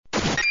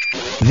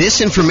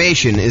This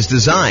information is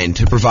designed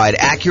to provide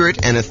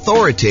accurate and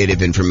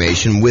authoritative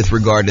information with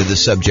regard to the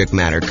subject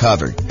matter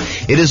covered.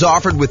 It is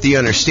offered with the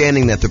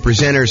understanding that the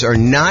presenters are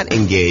not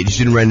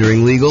engaged in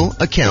rendering legal,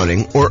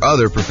 accounting, or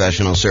other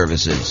professional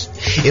services.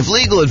 If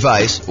legal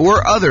advice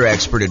or other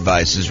expert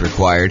advice is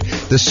required,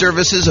 the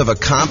services of a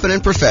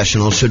competent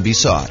professional should be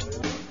sought.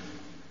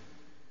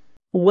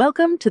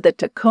 Welcome to the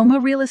Tacoma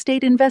Real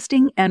Estate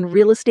Investing and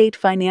Real Estate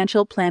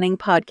Financial Planning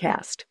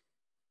Podcast.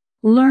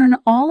 Learn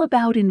all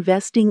about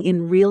investing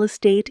in real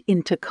estate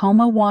in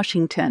Tacoma,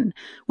 Washington,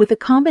 with a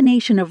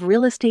combination of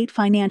real estate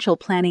financial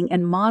planning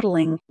and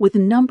modeling with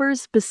numbers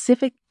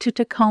specific to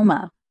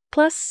Tacoma,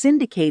 plus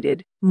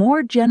syndicated,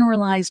 more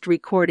generalized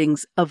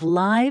recordings of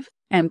live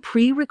and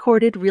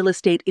pre-recorded real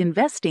estate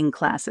investing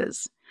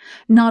classes,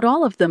 not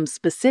all of them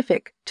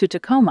specific to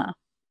Tacoma.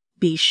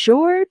 Be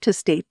sure to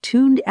stay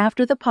tuned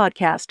after the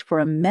podcast for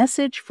a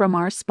message from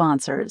our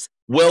sponsors.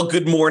 Well,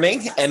 good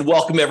morning and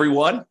welcome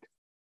everyone.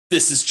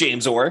 This is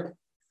James Orr,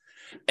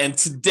 and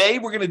today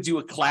we're going to do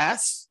a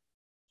class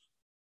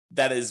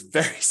that is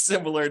very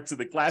similar to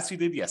the class we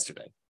did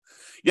yesterday.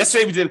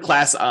 Yesterday we did a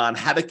class on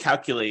how to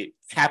calculate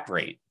cap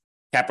rate,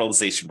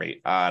 capitalization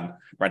rate on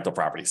rental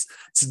properties.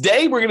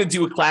 Today we're going to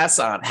do a class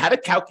on how to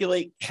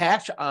calculate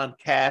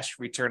cash-on-cash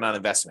return on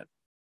investment.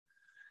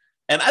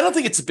 And I don't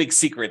think it's a big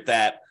secret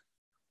that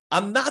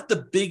I'm not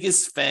the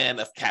biggest fan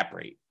of cap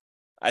rate.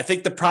 I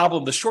think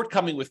the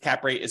shortcoming with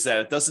cap rate is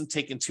that it doesn't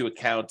take into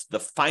account the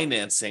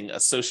financing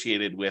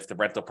associated with the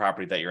rental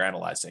property that you're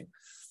analyzing.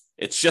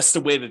 It's just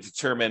a way to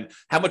determine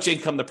how much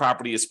income the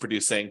property is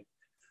producing,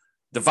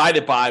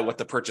 divided by what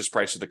the purchase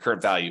price or the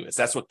current value is.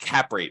 That's what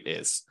cap rate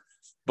is.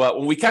 But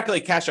when we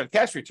calculate cash on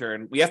cash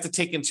return, we have to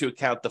take into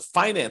account the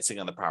financing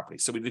on the property.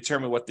 So we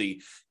determine what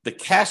the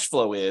cash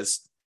flow is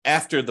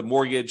after the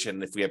mortgage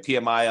and if we have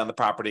PMI on the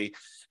property.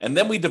 And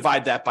then we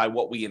divide that by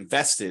what we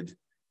invested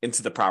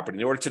into the property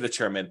in order to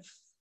determine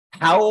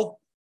how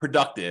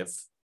productive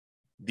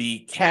the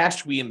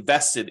cash we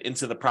invested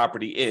into the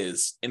property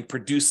is in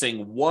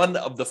producing one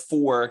of the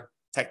four,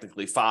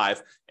 technically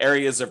five,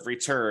 areas of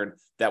return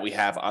that we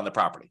have on the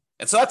property.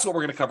 And so that's what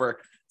we're going to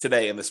cover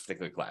today in this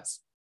particular class,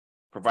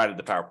 provided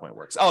the PowerPoint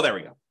works. Oh, there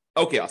we go.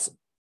 Okay, awesome.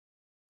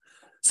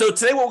 So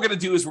today what we're going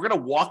to do is we're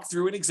going to walk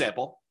through an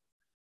example,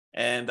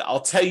 and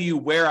I'll tell you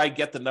where I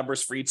get the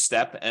numbers for each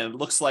step. And it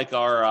looks like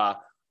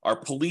our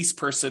police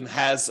person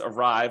has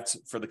arrived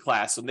for the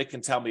class, so Nick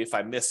can tell me if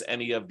I miss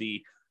any of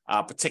the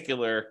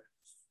particular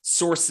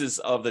sources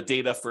of the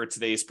data for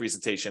today's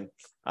presentation.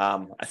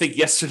 I think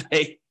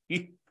yesterday,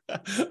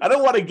 I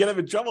don't want to get him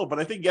in trouble, but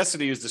I think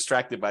yesterday he was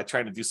distracted by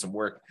trying to do some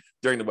work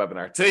during the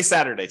webinar. Today's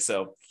Saturday,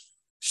 so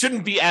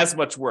shouldn't be as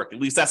much work.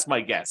 At least that's my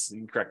guess. You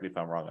can correct me if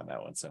I'm wrong on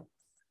that one. So,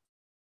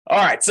 all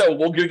right, so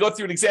we're going to go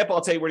through an example.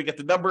 I'll tell you where to get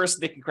the numbers.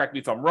 Nick can correct me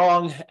if I'm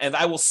wrong. And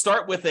I will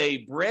start with a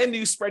brand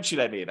new spreadsheet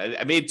I made.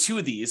 I made two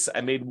of these. I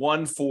made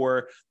one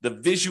for the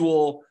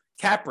visual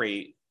cap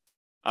rate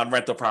on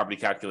rental property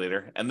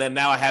calculator. And then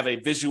now I have a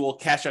visual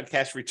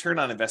cash-on-cash return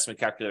on investment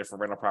calculator for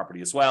rental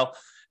property as well.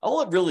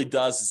 All it really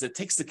does is it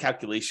takes the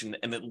calculation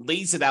and it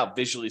lays it out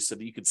visually so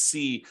that you could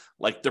see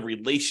like the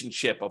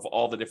relationship of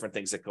all the different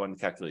things that go in the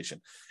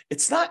calculation.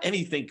 It's not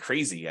anything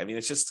crazy. I mean,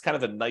 it's just kind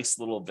of a nice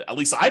little, at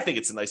least I think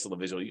it's a nice little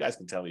visual. You guys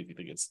can tell me if you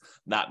think it's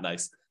not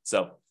nice.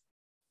 So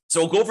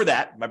we'll go over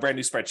that, my brand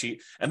new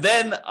spreadsheet. And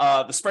then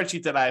the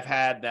spreadsheet that I've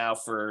had now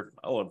for,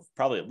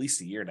 probably at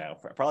least a year now.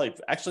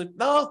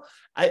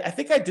 I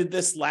think I did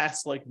this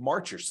last like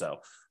March or so.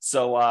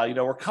 So,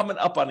 we're coming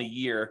up on a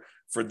year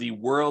for the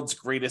world's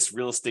greatest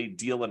real estate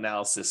deal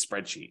analysis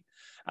spreadsheet.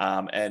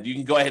 And you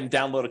can go ahead and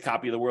download a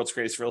copy of the world's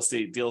greatest real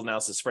estate deal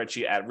analysis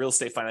spreadsheet at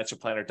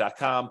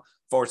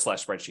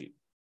realestatefinancialplanner.com/spreadsheet.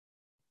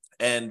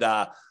 And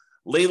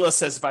Layla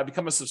says, if I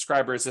become a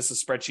subscriber, is this a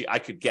spreadsheet I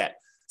could get?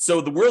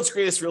 So the world's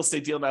greatest real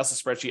estate deal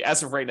analysis spreadsheet,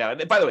 as of right now,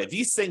 and by the way,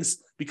 these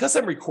things, because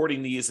I'm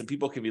recording these and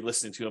people can be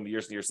listening to them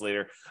years and years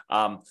later,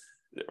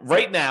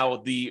 right now,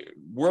 the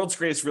world's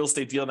greatest real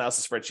estate deal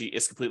analysis spreadsheet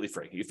is completely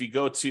free. If you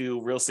go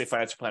to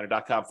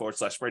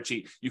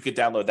realestatefinancialplanner.com/spreadsheet, you could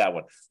download that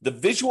one. The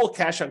visual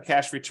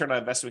cash-on-cash return on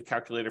investment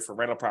calculator for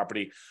rental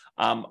property,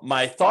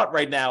 my thought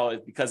right now, is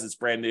because it's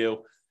brand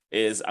new,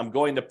 is I'm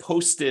going to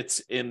post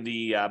it in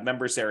the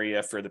members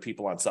area for the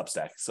people on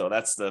Substack. So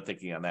that's the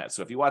thinking on that.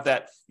 So if you want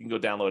that, you can go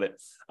download it.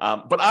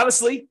 But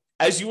honestly,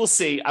 as you will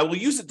see, I will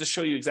use it to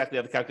show you exactly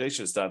how the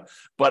calculation is done.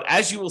 But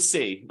as you will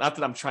see, not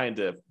that I'm trying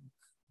to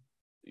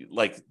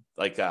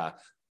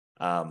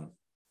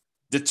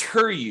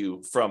deter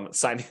you from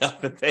signing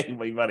up and paying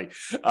me money.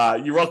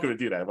 You're welcome to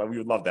do that. We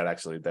would love that,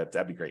 actually.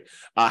 That'd be great.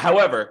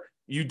 However,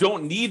 you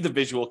don't need the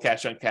visual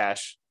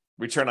cash-on-cash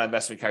return on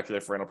investment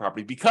calculator for rental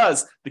property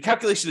because the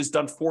calculation is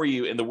done for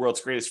you in the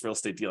world's greatest real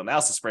estate deal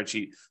analysis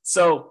spreadsheet.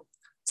 So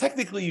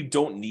technically, you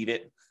don't need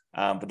it,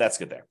 but that's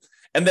good there.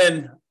 And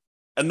then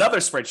another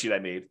spreadsheet I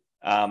made,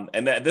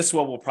 and this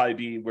one will probably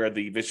be where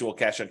the visual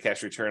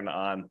cash-on-cash return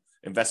on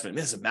investment.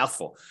 This is a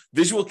mouthful.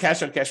 Visual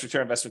cash on cash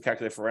return investment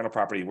calculator for rental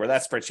property, where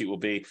that spreadsheet will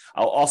be.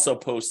 I'll also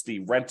post the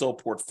rental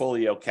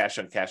portfolio cash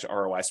on cash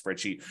ROI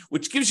spreadsheet,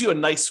 which gives you a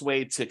nice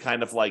way to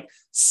kind of like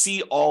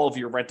see all of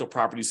your rental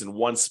properties in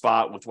one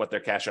spot with what their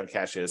cash on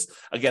cash is.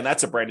 Again,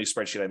 that's a brand new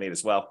spreadsheet I made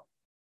as well.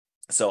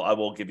 So I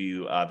will give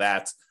you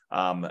that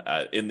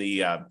in the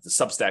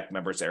Substack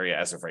members area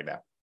as of right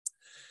now.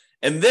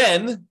 And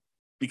then,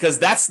 because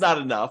that's not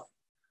enough,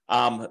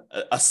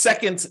 a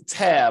second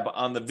tab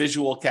on the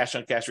visual cash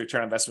on cash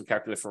return on investment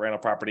calculator for rental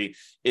property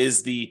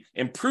is the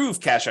improved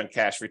cash on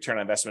cash return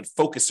on investment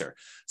focuser.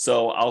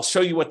 So I'll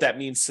show you what that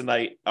means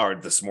tonight, or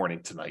this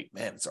morning tonight.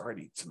 Man, it's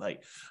already tonight.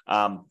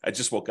 I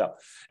just woke up.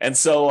 And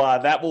so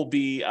that will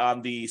be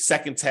on the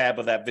second tab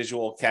of that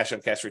visual cash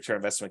on cash return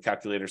investment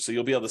calculator. So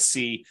you'll be able to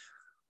see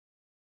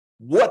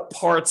what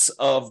parts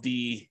of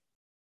the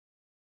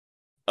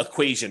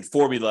equation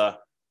formula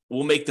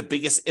will make the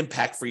biggest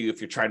impact for you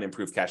if you're trying to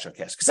improve cash on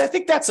cash. Because I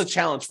think that's a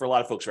challenge for a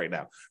lot of folks right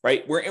now,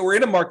 right? We're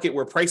in a market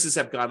where prices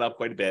have gone up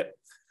quite a bit.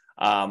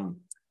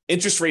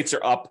 Interest rates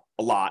are up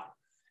a lot.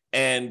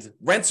 And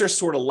rents are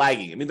sort of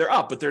lagging. I mean, they're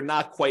up, but they're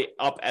not quite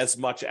up as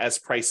much as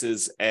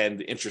prices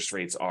and interest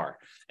rates are.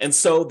 And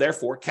so,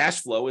 therefore,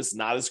 cash flow is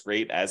not as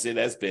great as it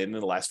has been in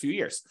the last few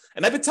years.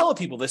 And I've been telling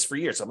people this for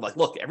years. I'm like,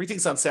 look,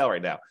 everything's on sale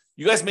right now.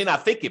 You guys may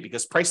not think it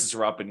because prices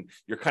are up and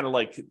you're kind of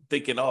like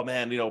thinking, oh,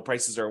 man,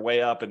 prices are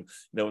way up and,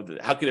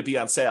 how can it be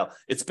on sale?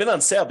 It's been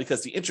on sale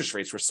because the interest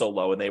rates were so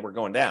low and they were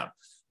going down.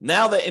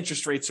 Now that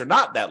interest rates are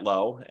not that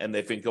low and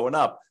they've been going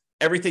up,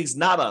 everything's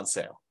not on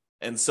sale.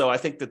 And so I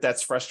think that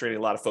that's frustrating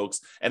a lot of folks.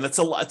 And it's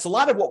a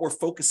lot of what we're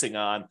focusing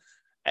on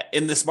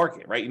in this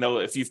market, right?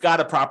 If you've got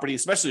a property,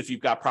 especially if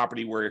you've got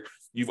property where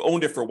you've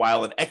owned it for a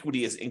while and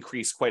equity has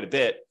increased quite a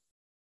bit,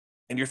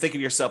 and you're thinking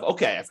to yourself,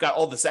 okay, I've got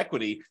all this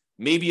equity,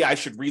 maybe I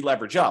should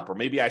re-leverage up, or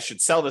maybe I should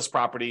sell this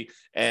property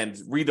and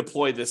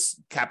redeploy this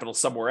capital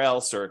somewhere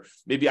else, or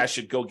maybe I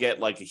should go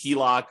get like a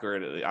HELOC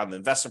or on the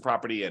investment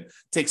property and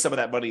take some of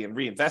that money and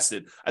reinvest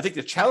it. I think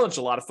the challenge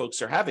a lot of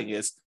folks are having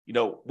is,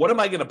 what am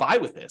I going to buy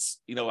with this?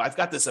 I've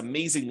got this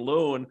amazing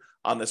loan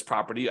on this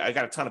property. I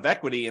got a ton of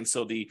equity. And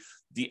so the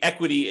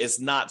equity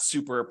is not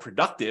super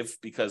productive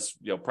because,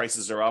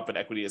 prices are up and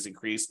equity has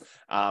increased.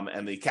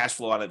 And the cash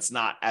flow on it's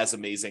not as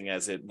amazing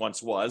as it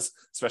once was,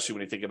 especially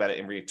when you think about it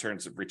in return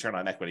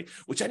on equity,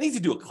 which I need to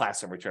do a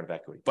class on return of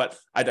equity, but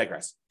I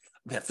digress.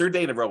 Man, third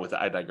day in a row with the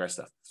I digress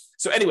stuff.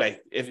 So anyway,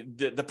 if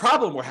the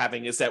problem we're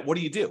having is that, what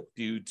do? Do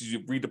you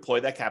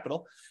redeploy that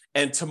capital?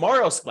 And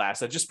tomorrow's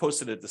class, I just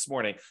posted it this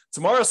morning.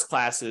 Tomorrow's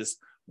class is,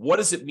 what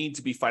does it mean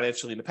to be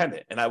financially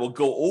independent? And I will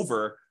go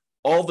over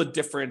all the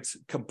different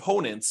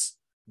components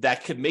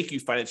that could make you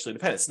financially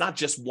independent. It's not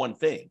just one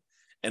thing.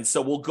 And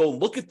so we'll go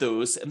look at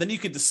those, and then you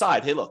can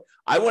decide, hey, look,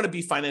 I want to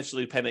be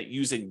financially independent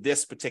using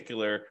this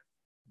particular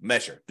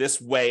measure,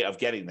 this way of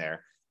getting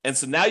there. And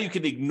so now you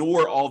can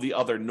ignore all the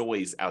other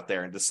noise out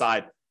there and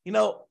decide,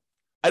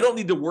 I don't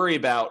need to worry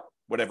about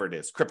whatever it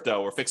is,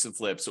 crypto or fix and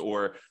flips,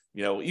 or,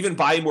 even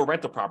buying more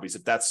rental properties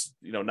if that's,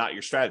 not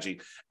your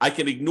strategy. I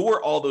can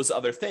ignore all those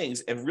other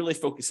things and really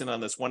focus in on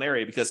this one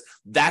area, because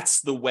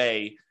that's the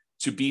way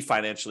to be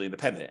financially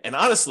independent. And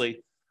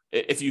honestly,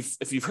 if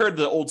you've heard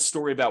the old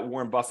story about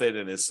Warren Buffett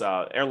and his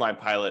airline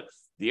pilot,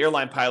 the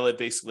airline pilot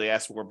basically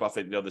asked Warren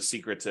Buffett, the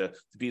secret to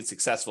being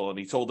successful. And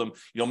he told him,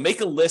 make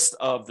a list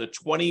of the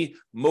 20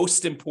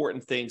 most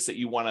important things that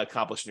you want to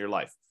accomplish in your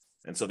life.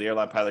 And so the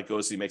airline pilot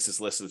goes, he makes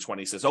this list of the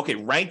 20, he says, okay,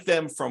 rank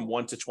them from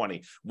 1 to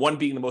 20, 1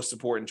 being the most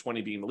important,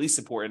 20 being the least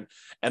important.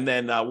 And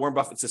then Warren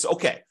Buffett says,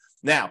 okay,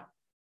 now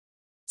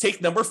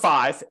take number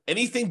 5,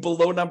 anything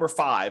below number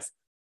 5,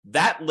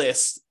 that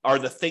list are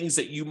the things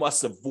that you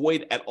must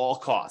avoid at all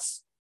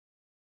costs,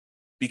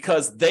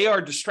 because they are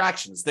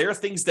distractions. They are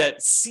things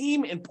that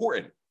seem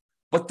important,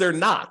 but they're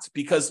not,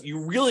 because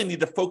you really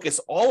need to focus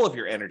all of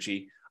your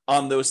energy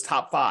on those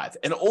top 5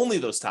 and only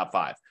those top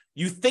 5.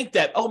 You think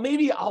that, oh,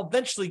 maybe I'll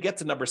eventually get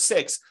to number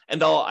 6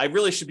 and I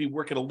really should be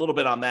working a little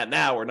bit on that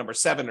now, or number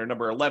 7 or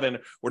number 11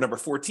 or number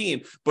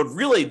 14. But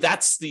really,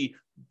 that's the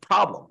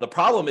problem. The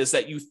problem is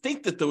that you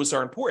think that those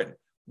are important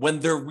when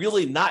they're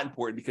really not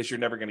important, because you're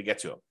never going to get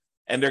to them.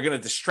 And they're going to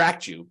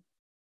distract you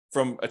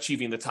from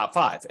achieving the top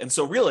 5. And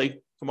so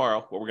really,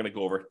 tomorrow, what we're going to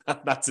go over,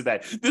 not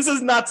today, this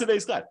is not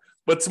today's class,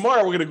 but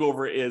tomorrow we're going to go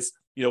over is,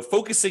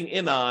 focusing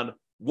in on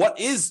what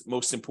is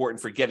most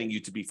important for getting you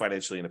to be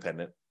financially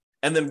independent.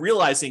 And then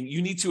realizing you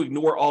need to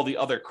ignore all the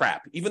other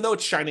crap, even though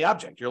it's shiny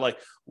object. You're like,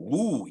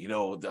 ooh,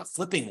 the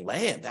flipping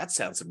land, that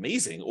sounds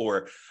amazing.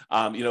 Or,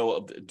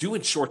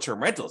 doing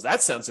short-term rentals,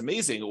 that sounds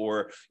amazing.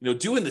 Or,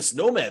 doing this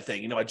nomad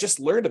thing, I just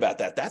learned about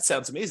that. That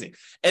sounds amazing.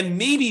 And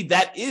maybe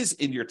that is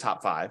in your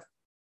top 5.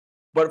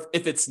 But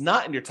if it's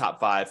not in your top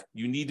 5,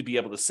 you need to be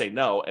able to say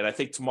no. And I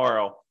think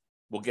tomorrow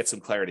we'll get some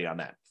clarity on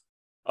that.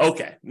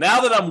 Okay, now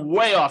that I'm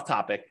way off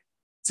topic,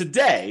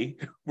 today,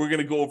 we're going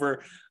to go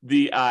over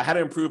the how to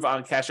improve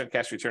on cash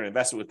return on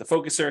investment with the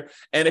focuser.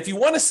 And if you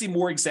want to see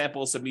more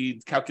examples of me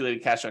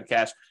calculating cash on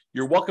cash,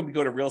 you're welcome to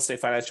go to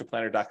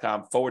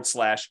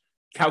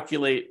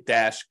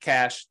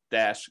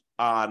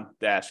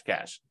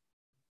realestatefinancialplanner.com/calculate-cash-on-cash.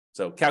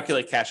 So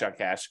calculate cash on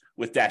cash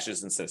with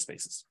dashes instead of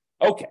spaces.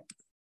 Okay.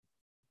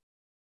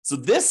 So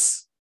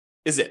this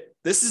is it.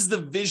 This is the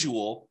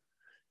visual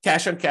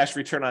cash on cash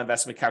return on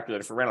investment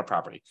calculator for rental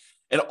property.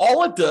 And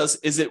all it does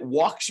is it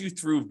walks you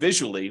through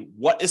visually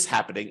what is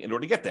happening in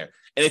order to get there.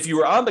 And if you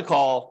were on the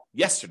call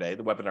yesterday,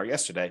 the webinar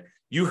yesterday,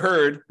 you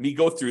heard me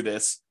go through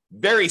this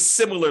very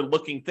similar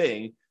looking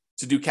thing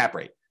to do cap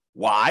rate.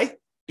 Why?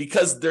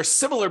 Because they're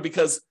similar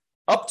because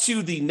up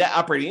to the net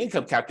operating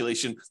income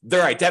calculation,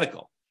 they're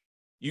identical.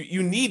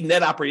 You need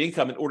net operating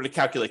income in order to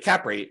calculate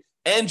cap rate,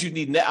 and you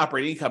need net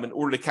operating income in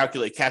order to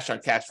calculate cash on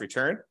cash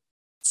return.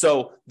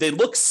 So they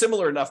look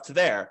similar enough to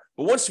there,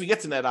 but once we get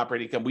to net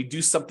operating income, we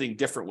do something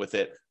different with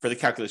it for the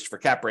calculation for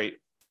cap rate.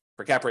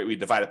 For cap rate, we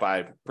divide it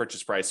by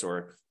purchase price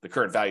or the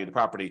current value of the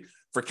property.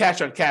 For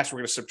cash on cash, we're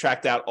going to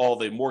subtract out all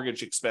the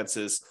mortgage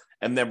expenses,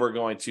 and then we're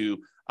going to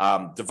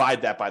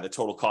divide that by the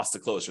total cost to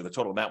close, or the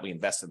total amount we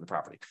invest in the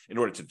property in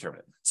order to determine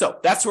it. So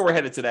that's where we're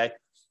headed today.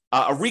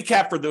 A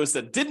recap for those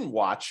that didn't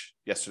watch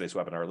yesterday's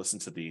webinar or listen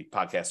to the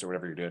podcast or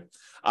whatever you're doing.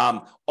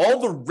 All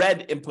the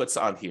red inputs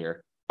on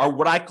here are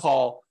what I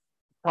call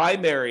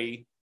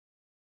primary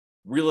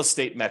real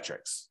estate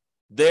metrics.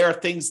 They are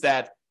things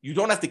that you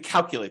don't have to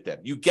calculate them.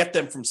 You get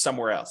them from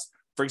somewhere else.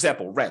 For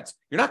example, rent.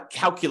 You're not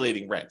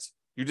calculating rent.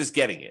 You're just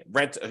getting it.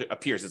 Rent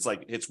appears.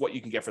 It's what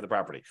you can get for the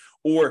property.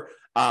 Or,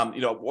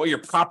 what your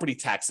property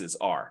taxes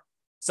are.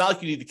 It's not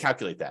like you need to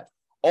calculate that.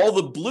 All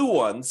the blue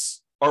ones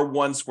are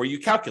ones where you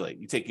calculate.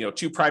 You take,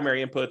 two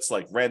primary inputs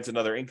like rent and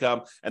other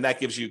income, and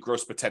that gives you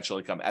gross potential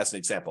income as an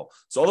example.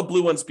 So all the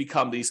blue ones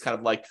become these kind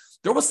of like,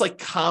 they're almost like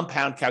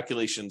compound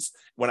calculations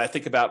when I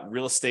think about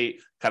real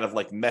estate kind of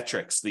like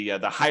metrics, the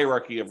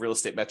hierarchy of real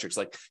estate metrics,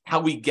 like how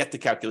we get the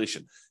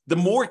calculation. The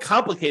more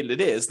complicated it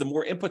is, the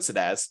more inputs it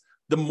has,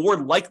 the more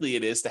likely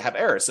it is to have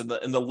errors, and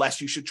the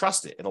less you should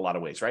trust it in a lot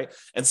of ways, right?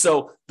 And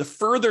so the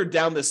further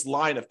down this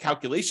line of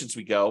calculations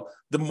we go,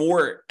 the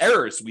more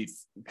errors we've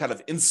kind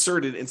of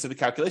inserted into the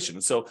calculation.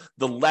 And so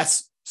the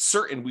less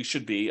certain we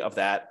should be of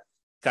that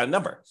kind of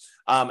number.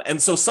 And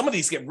so some of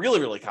these get really,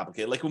 really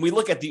complicated. Like when we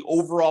look at the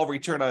overall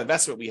return on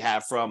investment we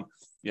have from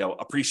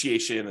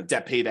appreciation and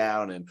debt pay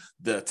down and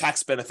the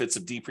tax benefits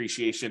of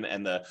depreciation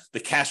and the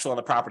cash flow on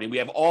the property. We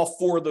have all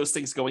four of those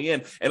things going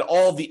in and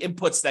all the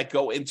inputs that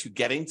go into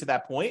getting to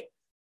that point.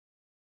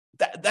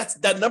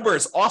 That number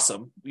is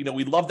awesome. We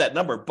love that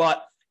number,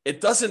 but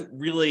it doesn't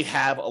really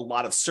have a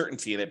lot of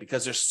certainty in it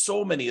because there's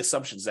so many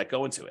assumptions that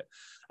go into it.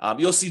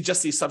 You'll see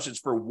just the assumptions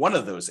for one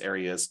of those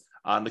areas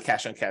on the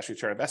cash on cash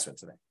return investment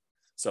today.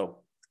 So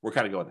we're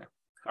kind of going there.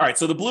 All right.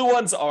 So the blue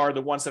ones are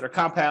the ones that are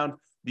compound.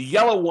 The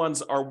yellow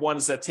ones are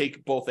ones that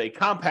take both a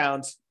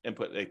compound and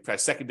put a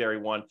secondary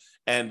one,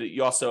 and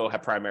you also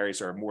have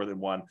primaries or more than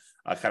one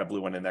kind of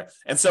blue one in there.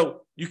 And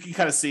so you can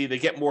kind of see they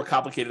get more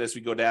complicated as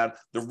we go down.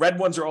 The red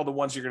ones are all the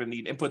ones you're going to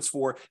need inputs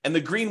for, and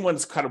the green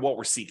one's kind of what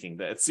we're seeking.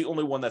 It's the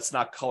only one that's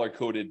not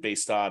color-coded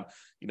based on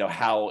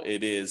how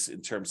it is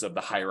in terms of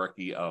the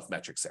hierarchy of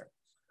metrics there.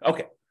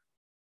 Okay,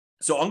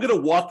 so I'm going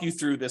to walk you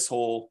through this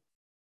whole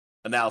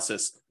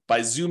analysis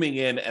by zooming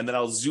in, and then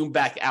I'll zoom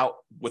back out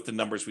with the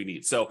numbers we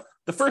need. So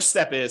the first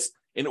step is,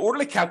 in order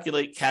to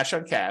calculate cash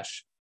on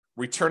cash,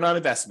 return on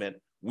investment,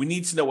 we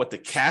need to know what the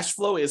cash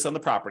flow is on the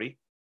property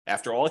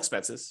after all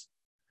expenses,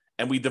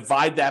 and we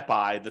divide that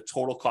by the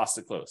total cost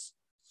to close.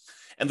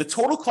 And the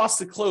total cost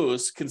to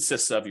close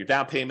consists of your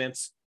down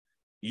payments,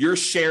 your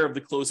share of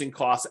the closing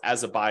costs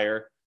as a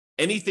buyer,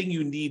 anything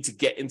you need to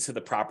get into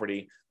the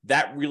property,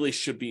 that really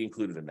should be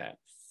included in that.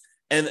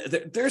 And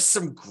there's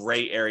some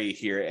gray area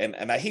here,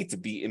 and I hate to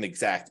be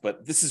inexact,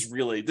 but this is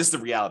the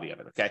reality of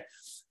it, okay?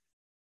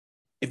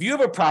 If you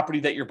have a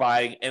property that you're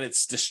buying and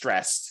it's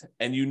distressed,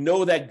 and you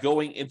know that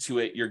going into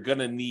it, you're going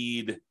to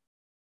need,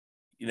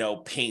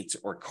 paint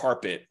or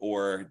carpet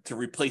or to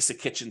replace a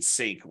kitchen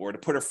sink or to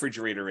put a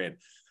refrigerator in,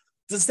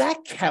 does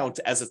that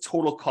count as a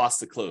total cost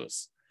to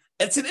close?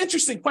 And it's an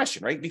interesting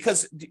question, right?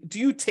 Because do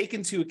you take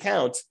into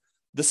account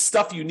the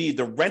stuff you need,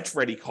 the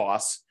rent-ready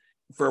costs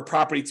for a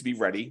property to be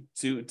ready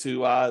to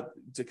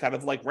kind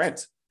of like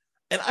rent?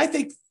 And I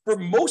think for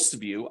most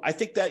of you, I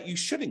think that you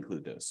should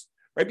include those.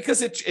 Right?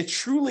 Because it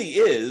truly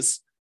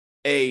is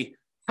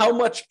how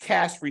much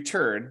cash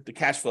return, the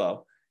cash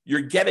flow,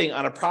 you're getting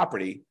on a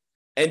property,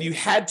 and you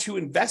had to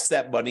invest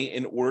that money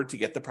in order to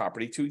get the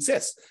property to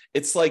exist.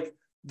 It's like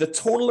the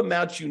total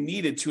amount you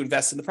needed to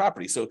invest in the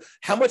property. So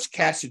how much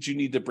cash did you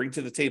need to bring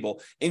to the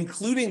table,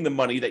 including the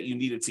money that you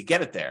needed to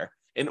get it there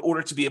in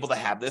order to be able to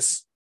have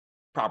this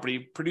property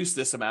produce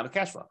this amount of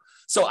cash flow?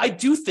 So I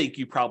do think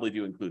you probably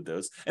do include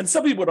those. And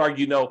some people would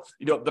argue,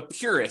 the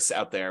purists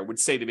out there would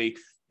say to me,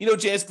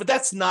 James, but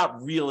that's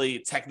not really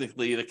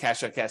technically the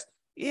cash on cash.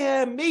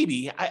 Yeah,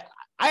 maybe. I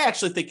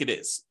actually think it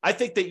is. I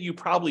think that you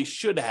probably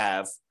should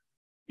have,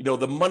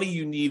 the money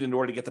you need in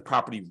order to get the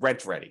property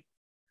rent ready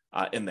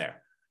in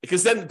there.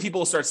 Because then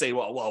people will start saying,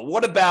 well,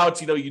 what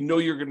about,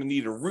 you're going to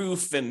need a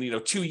roof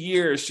and, 2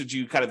 years, should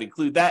you kind of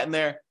include that in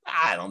there?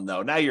 I don't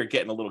know. Now you're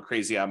getting a little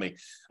crazy on me.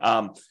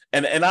 And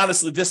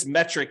honestly, this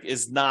metric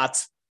is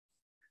not,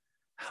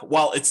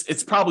 while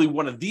it's probably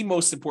one of the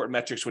most important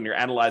metrics when you're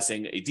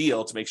analyzing a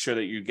deal to make sure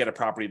that you get a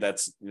property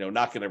that's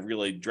not going to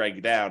really drag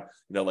you down,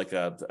 like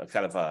a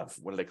kind of a,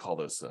 what do they call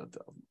those?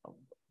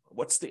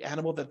 What's the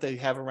animal that they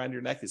have around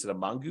your neck? Is it a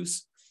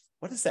mongoose?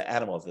 What is the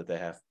animal that they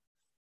have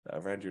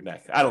around your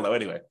neck? I don't know.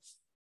 Anyway,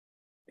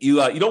 you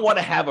don't want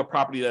to have a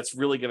property that's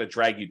really going to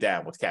drag you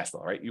down with cash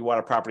flow, right? You want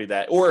a property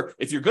that, or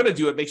if you're going to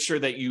do it, make sure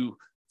that you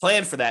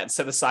plan for that and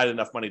set aside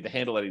enough money to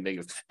handle any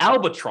negatives.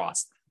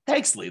 Albatross.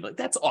 Thanks, Lee. Like,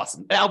 that's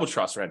awesome.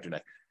 Albatross around your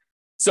neck.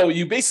 So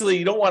you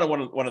don't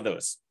want one of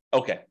those.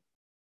 Okay.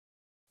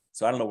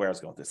 So I don't know where I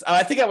was going with this.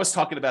 I think I was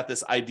talking about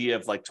this idea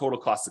of like total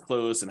cost to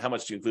close and how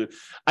much do you include.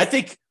 I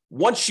think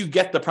once you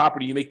get the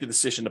property, you make the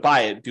decision to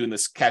buy it, doing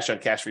this cash on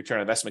cash return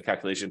on investment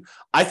calculation.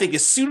 I think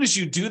as soon as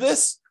you do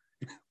this,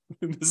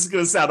 this is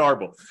going to sound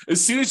horrible.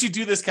 As soon as you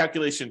do this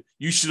calculation,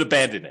 you should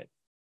abandon it,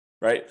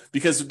 right?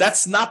 Because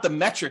that's not the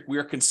metric we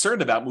are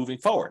concerned about moving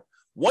forward.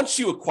 Once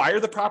you acquire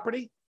the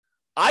property,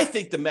 I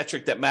think the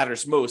metric that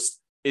matters most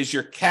is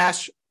your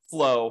cash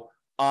flow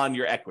on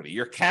your equity,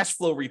 your cash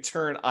flow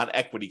return on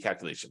equity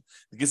calculation,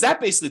 because that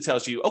basically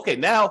tells you, okay,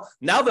 now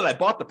that I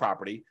bought the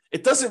property,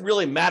 it doesn't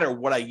really matter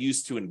what I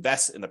use to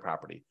invest in the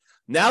property.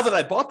 Now that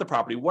I bought the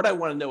property, what I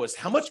want to know is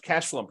how much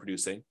cash flow I'm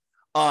producing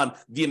on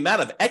the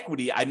amount of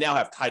equity I now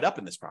have tied up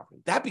in this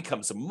property. That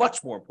becomes a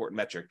much more important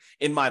metric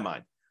in my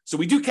mind. So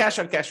we do cash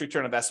on cash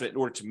return on investment in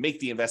order to make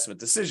the investment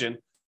decision.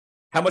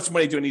 How much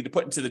money do I need to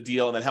put into the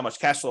deal? And then how much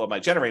cash flow am I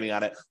generating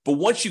on it? But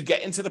once you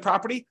get into the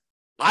property,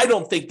 I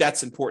don't think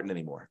that's important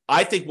anymore.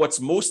 I think what's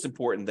most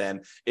important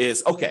then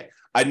is, okay,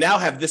 I now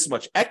have this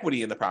much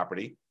equity in the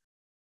property,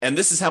 and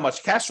this is how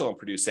much cash flow I'm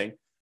producing.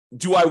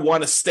 Do I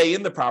want to stay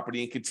in the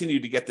property and continue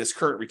to get this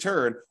current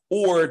return?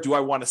 Or do I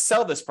want to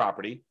sell this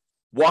property,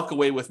 walk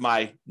away with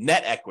my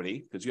net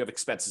equity, because you have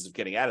expenses of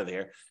getting out of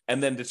there,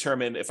 and then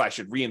determine if I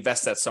should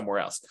reinvest that somewhere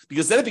else?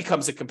 Because then it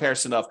becomes a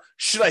comparison of,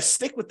 should I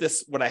stick with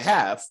this, what I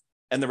have,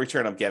 and the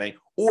return I'm getting,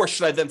 or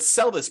should I then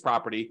sell this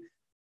property,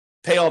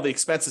 pay all the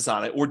expenses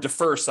on it, or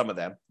defer some of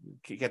them?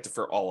 You can't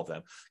defer all of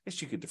them. I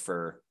guess you could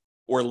defer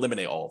or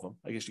eliminate all of them.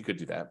 I guess you could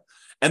do that.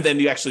 And then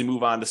you actually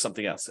move on to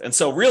something else. And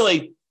so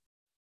really,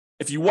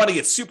 if you want to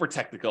get super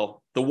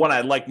technical, the one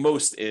I like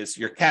most is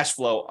your cash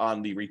flow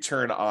on the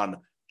return on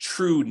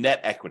true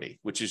net equity,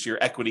 which is your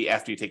equity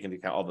after you take into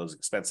account all those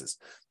expenses,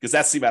 because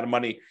that's the amount of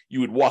money you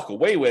would walk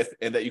away with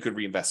and that you could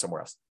reinvest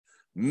somewhere else.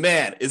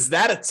 Man, is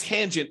that a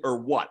tangent or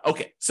what?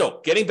 Okay, so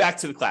getting back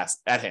to the class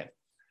at hand.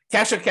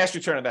 Cash on cash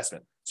return on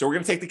investment. So we're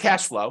going to take the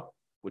cash flow,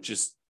 which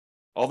is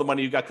all the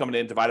money you got coming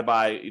in, divided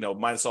by,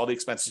 minus all the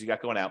expenses you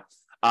got going out,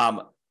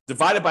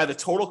 divided by the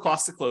total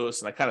cost to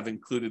close. And I kind of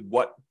included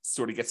what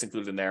sort of gets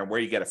included in there and where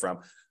you get it from.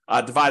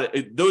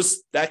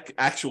 That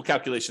actual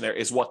calculation there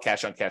is what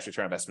cash on cash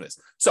return on investment is.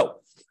 So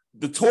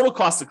the total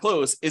cost to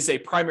close is a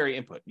primary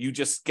input. You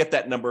just get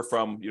that number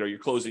from, your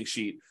closing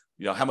sheet,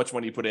 how much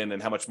money you put in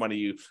and how much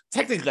money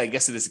technically, I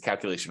guess it is a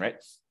calculation, right?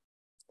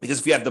 Because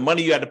if you have the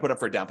money you had to put up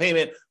for a down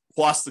payment,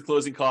 plus the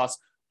closing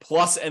costs,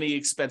 plus any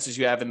expenses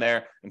you have in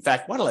there. In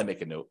fact, why don't I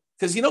make a note?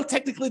 Because,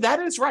 technically that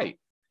is right.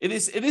 It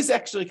is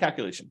actually a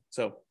calculation.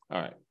 So,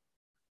 all right.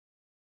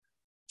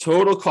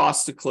 Total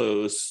cost to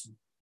close.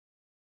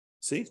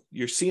 See,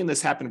 you're seeing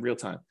this happen in real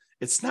time.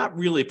 It's not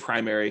really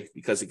primary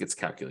because it gets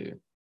calculated.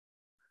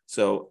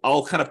 So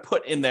I'll kind of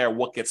put in there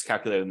what gets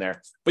calculated in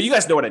there. But you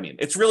guys know what I mean.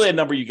 It's really a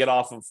number you get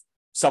off of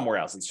somewhere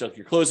else. It's just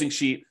your closing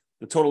sheet,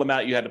 the total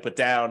amount you had to put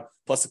down,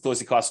 plus the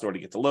closing costs in order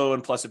to get the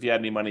loan, plus if you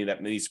had any money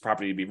that needs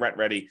property to be rent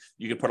ready,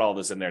 you can put all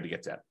this in there to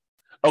get that.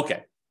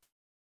 Okay.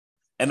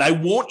 And I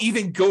won't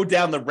even go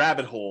down the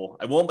rabbit hole.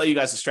 I won't let you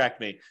guys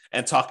distract me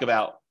and talk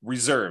about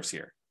reserves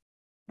here,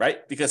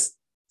 right? Because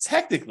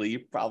technically, you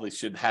probably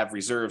should have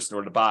reserves in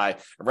order to buy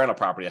a rental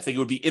property. I think it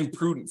would be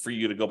imprudent for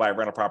you to go buy a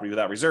rental property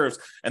without reserves.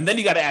 And then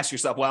you got to ask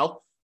yourself,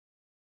 well,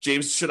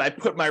 James, should I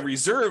put my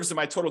reserves in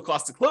my total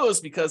cost to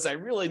close? Because I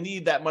really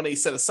need that money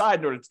set aside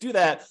in order to do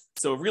that.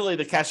 So really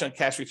the cash on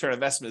cash return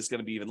investment is going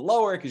to be even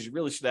lower because you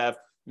really should have,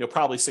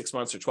 probably 6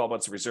 months or 12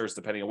 months of reserves,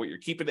 depending on what you're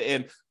keeping it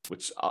in,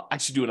 which I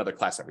should do another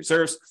class on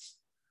reserves.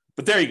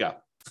 But there you go.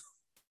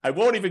 I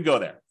won't even go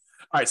there.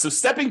 All right, so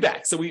stepping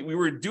back. So we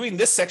were doing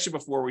this section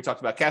before where we talked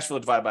about cash flow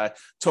divided by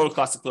total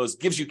cost to close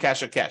gives you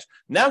cash on cash.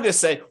 Now I'm going to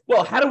say,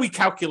 well, how do we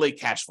calculate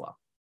cash flow,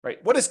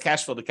 right? What does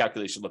cash flow, the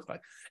calculation look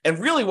like? And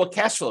really what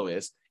cash flow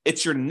is,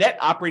 it's your net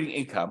operating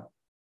income,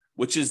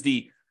 which is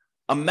the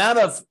amount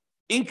of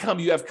income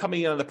you have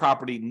coming in on the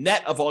property,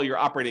 net of all your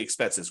operating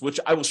expenses, which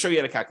I will show you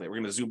how to calculate. We're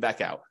going to zoom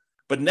back out.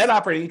 But net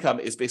operating income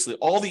is basically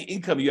all the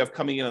income you have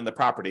coming in on the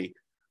property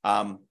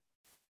after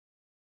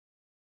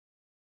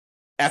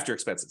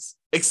expenses,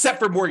 except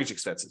for mortgage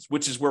expenses,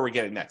 which is where we're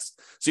getting next.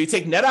 So you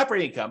take net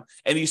operating income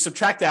and you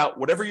subtract out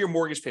whatever your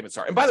mortgage payments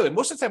are. And by the way,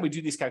 most of the time we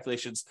do these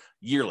calculations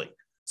yearly.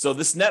 So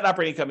this net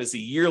operating income is the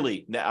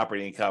yearly net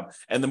operating income,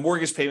 and the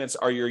mortgage payments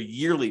are your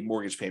yearly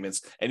mortgage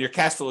payments, and your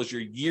cash flow is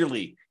your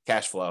yearly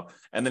cash flow.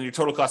 And then your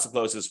total cost of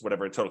close is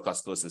whatever total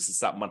cost of close is.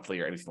 It's not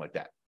monthly or anything like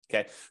that.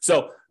 Okay.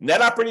 So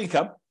net operating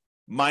income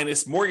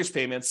minus mortgage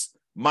payments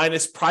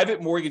minus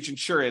private mortgage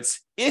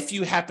insurance if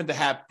you happen to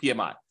have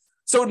PMI.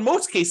 So in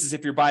most cases,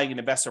 if you're buying an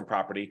investment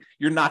property,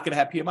 you're not going to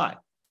have PMI,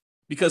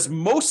 because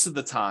most of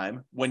the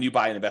time when you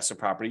buy an investment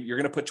property, you're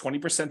going to put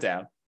 20%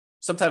 down,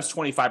 sometimes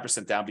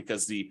 25% down,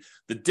 because the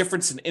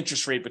difference in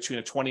interest rate between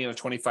a 20 and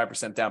a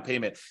 25% down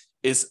payment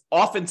is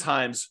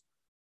oftentimes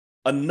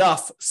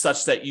enough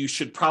such that you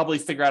should probably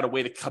figure out a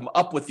way to come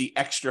up with the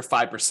extra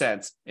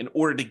 5% in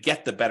order to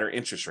get the better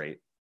interest rate.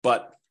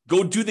 But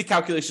go do the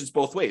calculations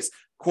both ways.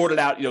 Quote it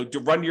out, to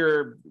run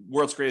your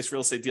world's greatest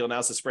real estate deal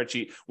analysis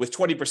spreadsheet with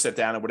 20%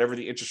 down and whatever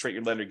the interest rate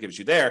your lender gives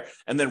you there,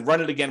 and then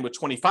run it again with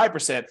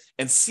 25%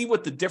 and see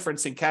what the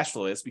difference in cash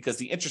flow is, because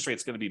the interest rate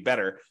is going to be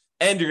better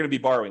and you're going to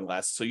be borrowing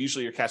less. So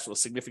usually your cash flow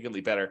is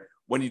significantly better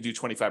when you do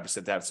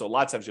 25% down. So a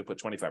lot of times you'll put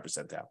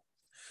 25% down.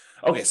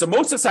 Okay, so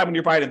most of the time when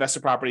you're buying an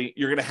investment property,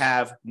 you're going to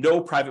have no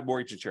private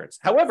mortgage insurance.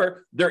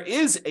 However, there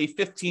is a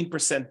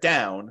 15%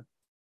 down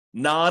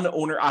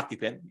non-owner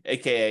occupant,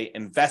 aka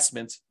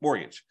investment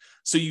mortgage.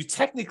 So you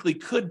technically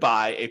could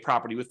buy a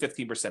property with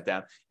 15%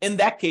 down. In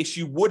that case,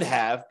 you would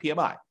have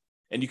PMI.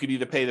 And you could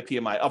either pay the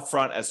PMI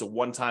upfront as a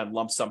one-time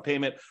lump sum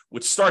payment,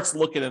 which starts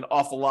looking an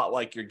awful lot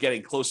like you're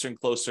getting closer and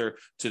closer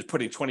to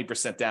putting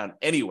 20% down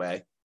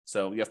anyway.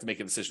 So you have to make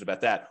a decision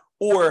about that.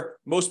 Or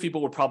most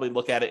people would probably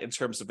look at it in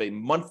terms of a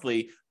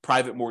monthly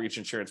private mortgage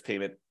insurance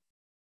payment,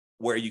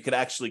 where you could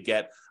actually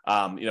get,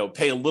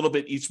 pay a little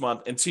bit each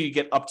month until you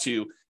get up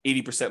to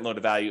 80% loan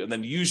to value. And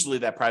then usually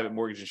that private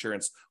mortgage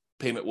insurance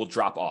payment will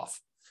drop off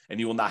and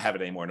you will not have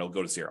it anymore and it'll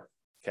go to zero.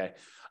 Okay.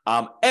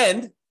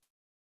 And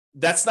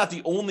that's not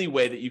the only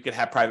way that you can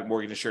have private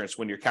mortgage insurance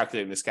when you're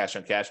calculating this cash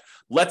on cash.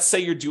 Let's say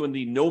you're doing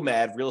the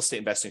nomad real estate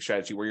investing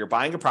strategy where you're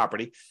buying a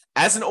property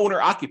as an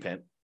owner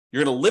occupant.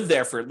 You're going to live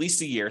there for at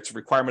least a year. It's a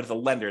requirement of the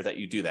lender that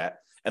you do that.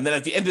 And then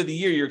at the end of the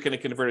year, you're going to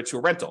convert it to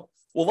a rental.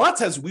 Well, a lot of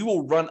times we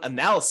will run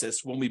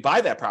analysis when we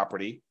buy that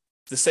property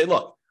to say,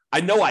 look, I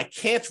know I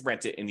can't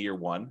rent it in year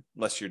one,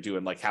 unless you're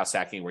doing like house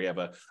hacking where you have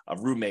a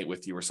roommate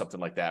with you or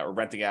something like that, or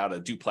renting out a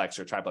duplex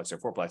or triplex or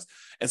fourplex.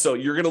 And so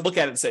you're going to look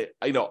at it and say,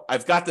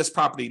 I've got this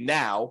property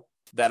now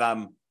that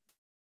I'm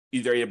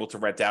either able to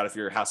rent out if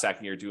you're house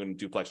hacking or doing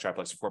duplex,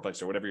 triplex, or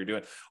fourplex, or whatever you're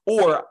doing.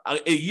 Or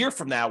a year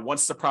from now,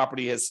 once the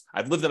property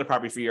I've lived in a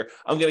property for a year,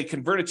 I'm going to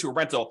convert it to a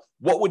rental.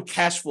 What would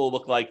cash flow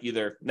look like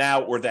either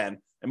now or then?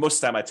 And most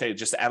of the time I tell you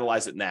just to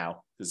analyze it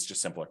now, because it's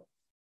just simpler.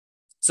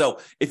 So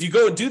if you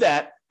go and do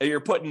that, and you're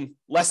putting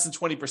less than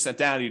 20%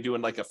 down, you're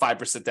doing like a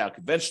 5% down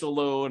conventional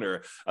loan,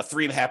 or a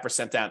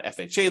 3.5% down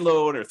FHA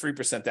loan, or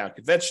 3% down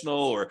conventional,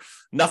 or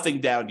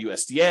nothing down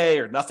USDA,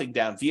 or nothing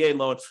down VA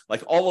loan,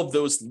 like all of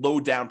those low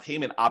down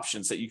payment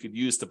options that you could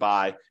use to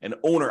buy an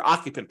owner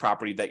occupant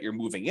property that you're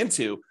moving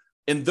into.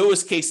 In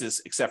those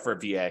cases, except for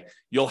VA,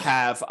 you'll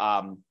have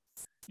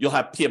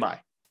PMI.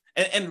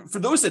 And for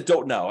those that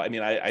don't know,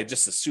 I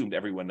just assumed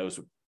everyone knows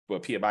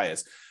what PMI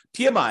is.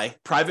 PMI,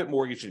 private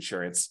mortgage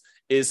insurance,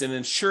 is an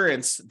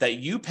insurance that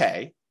you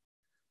pay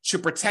to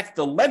protect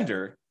the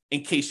lender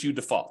in case you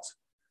default.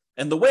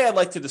 And the way I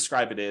like to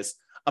describe it is,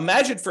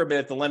 imagine for a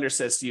minute the lender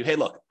says to you, hey,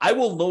 look, I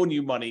will loan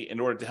you money in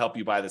order to help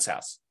you buy this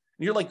house.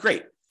 And you're like,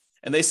 great.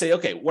 And they say,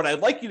 okay, what I'd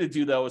like you to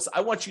do though is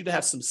I want you to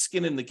have some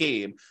skin in the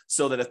game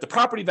so that if the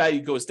property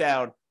value goes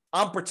down,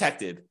 I'm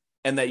protected,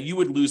 and that you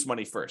would lose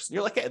money first. And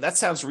you're like, hey, that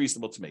sounds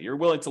reasonable to me. You're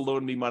willing to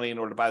loan me money in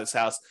order to buy this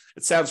house.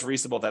 It sounds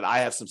reasonable that I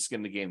have some skin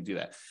in the game to do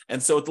that.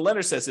 And so what the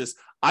lender says is,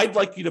 I'd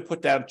like you to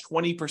put down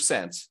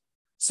 20%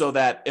 so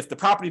that if the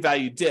property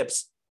value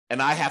dips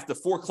and I have to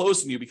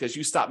foreclose on you because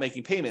you stop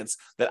making payments,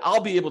 that I'll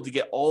be able to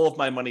get all of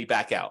my money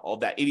back out, all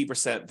that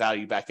 80%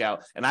 value back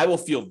out, and I will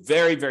feel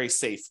very, very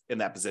safe in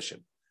that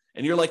position.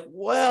 And you're like,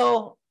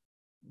 well,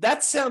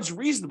 that sounds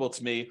reasonable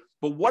to me,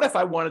 but what if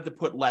I wanted to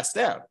put less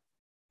down?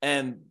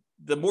 And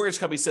the mortgage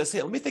company says, hey,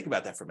 let me think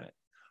about that for a minute.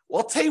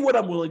 Well, I'll tell you what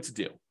I'm willing to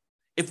do.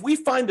 If we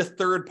find a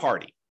third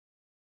party,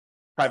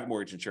 private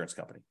mortgage insurance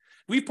company,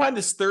 we find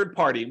this third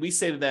party and we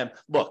say to them,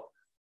 look,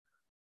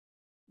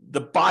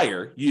 the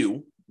buyer,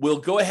 you, will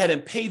go ahead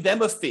and pay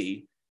them a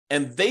fee,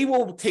 and they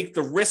will take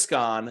the risk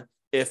on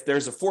if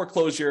there's a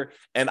foreclosure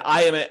and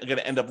I am going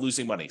to end up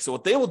losing money. So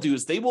what they will do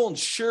is they will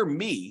insure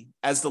me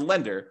as the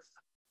lender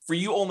for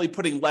you only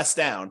putting less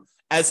down,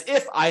 as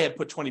if I had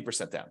put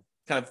 20% down.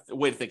 Kind of a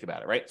way to think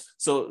about it, right?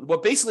 So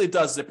what basically it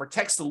does is it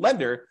protects the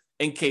lender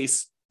in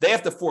case they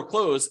have to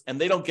foreclose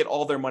and they don't get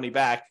all their money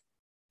back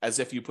as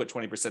if you put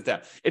 20%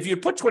 down. If you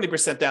put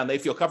 20% down, they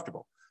feel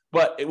comfortable.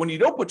 But when you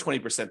don't put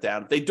 20%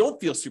 down, they don't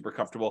feel super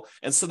comfortable.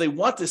 And so they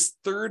want this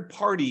third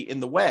party in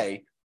the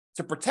way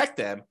to protect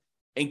them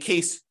in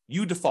case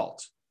you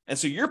default. And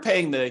so you're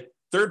paying the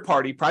third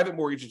party private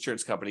mortgage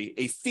insurance company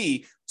a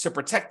fee to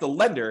protect the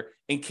lender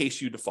in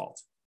case you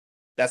default.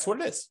 That's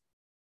what it is.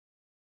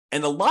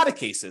 In a lot of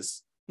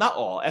cases, not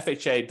all,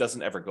 FHA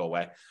doesn't ever go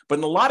away, but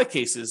in a lot of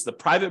cases, the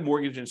private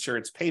mortgage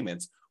insurance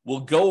payments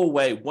will go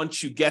away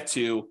once you get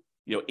to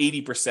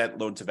 80%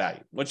 loan to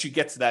value. Once you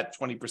get to that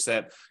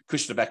 20%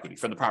 cushion of equity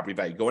from the property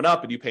value going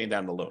up and you paying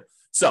down the loan.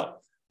 So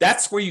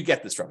That's where you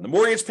get this from. The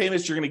mortgage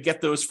payments, you're going to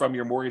get those from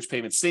your mortgage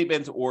payment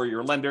statement or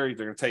your lender.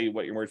 They're going to tell you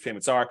what your mortgage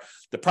payments are.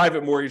 The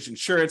private mortgage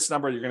insurance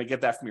number, you're going to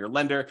get that from your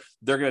lender.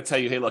 They're going to tell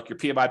you, hey, look, your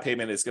PMI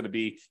payment is going to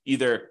be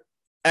either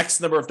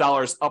X number of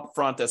dollars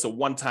upfront as a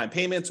one-time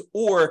payment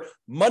or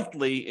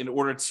monthly in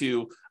order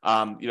to,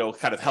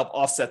 kind of help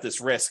offset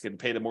this risk and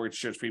pay the mortgage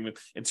insurance premium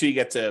until you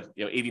get to,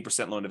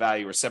 80% loan to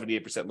value or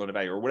 78% loan to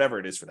value or whatever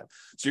it is for them.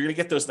 So you're going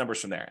to get those numbers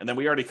from there. And then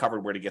we already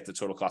covered where to get the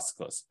total cost to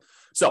close.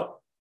 So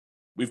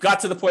we've got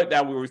to the point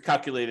now where we've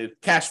calculated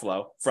cash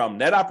flow from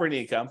net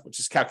operating income, which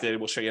is calculated.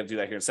 We'll show you how to do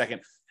that here in a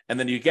second. And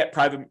then you get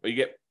private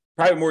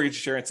mortgage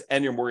insurance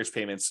and your mortgage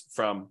payments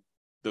from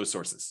those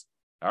sources.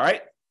 All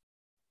right.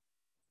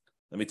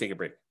 Let me take a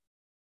break.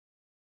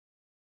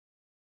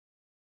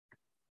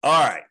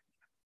 All right.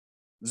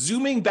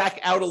 Zooming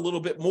back out a little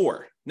bit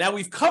more. Now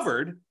we've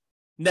covered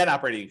net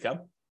operating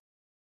income.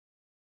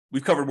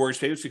 We've covered mortgage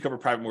payments. We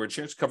covered private mortgage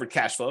insurance, covered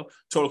cash flow,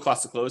 total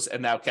cost to close,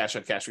 and now cash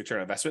on cash return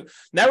on investment.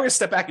 Now we're going to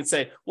step back and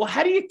say, well,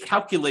 how do you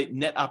calculate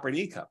net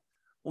operating income?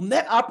 Well,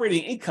 net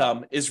operating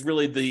income is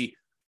really the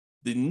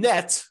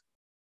net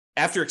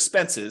after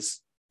expenses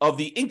of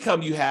the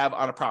income you have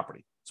on a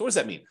property. So what does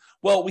that mean?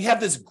 Well, we have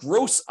this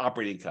gross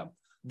operating income.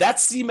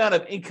 That's the amount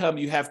of income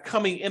you have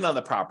coming in on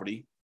the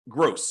property,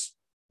 gross,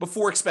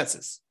 before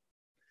expenses.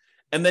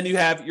 And then you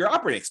have your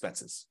operating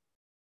expenses.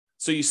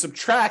 So you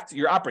subtract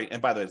your operating,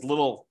 and by the way,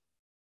 little,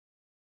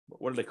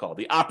 what do they call it?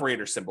 The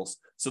operator symbols.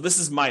 So this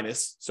is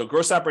minus. So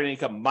gross operating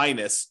income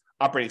minus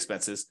operating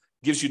expenses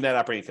gives you net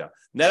operating income.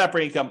 Net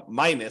operating income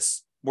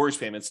minus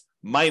mortgage payments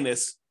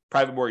minus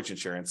private mortgage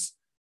insurance,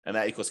 and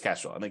that equals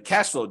cash flow. And then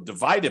cash flow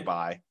divided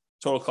by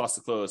total cost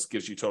to close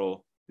gives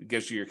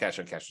you your cash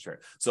on cash return.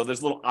 So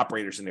there's little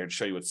operators in there to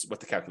show you what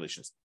the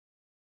calculation is.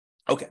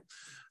 Okay.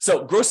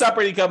 So gross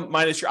operating income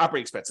minus your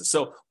operating expenses.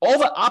 So all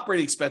the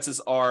operating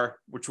expenses are,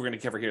 which we're going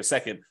to cover here in a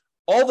second,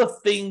 all the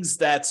things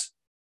that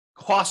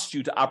cost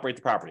you to operate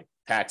the property: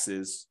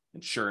 taxes,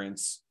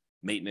 insurance,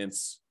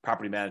 maintenance,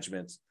 property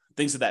management,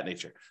 things of that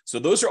nature. So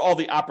those are all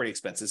the operating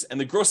expenses. And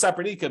the gross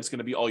operating income is going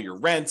to be all your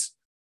rent,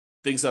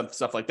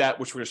 stuff like that,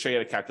 which we're going to show you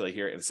how to calculate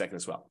here in a second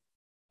as well.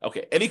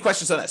 Okay, any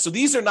questions on that? So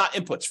these are not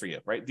inputs for you,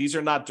 right? These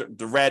are not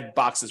the red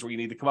boxes where you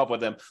need to come up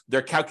with them.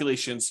 They're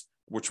calculations,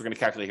 which we're going to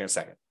calculate here in a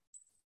second.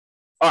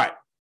 All right,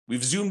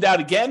 we've zoomed out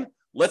again.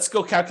 Let's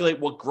go calculate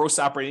what gross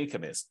operating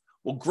income is.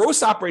 Well,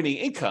 gross operating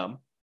income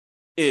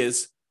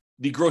is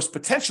the gross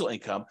potential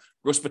income.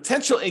 Gross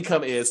potential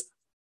income is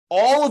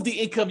all of the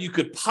income you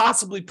could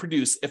possibly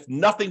produce if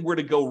nothing were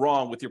to go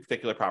wrong with your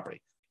particular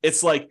property.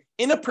 It's like,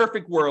 in a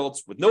perfect world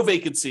with no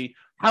vacancy,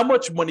 how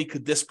much money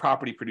could this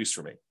property produce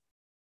for me?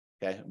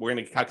 Okay, we're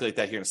going to calculate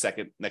that here in a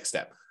second. Next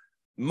step.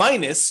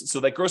 Minus,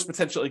 so that gross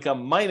potential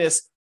income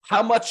minus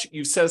how much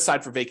you've set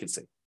aside for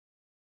vacancy.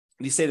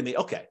 And you say to me,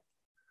 okay,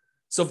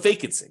 so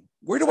vacancy,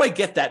 where do I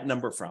get that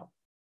number from?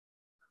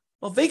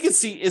 Well,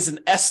 vacancy is an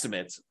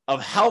estimate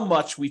of how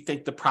much we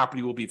think the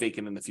property will be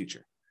vacant in the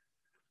future.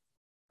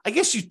 I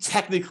guess you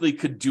technically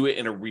could do it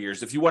in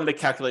arrears. If you wanted to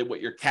calculate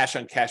what your cash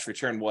on cash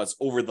return was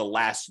over the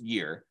last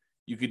year,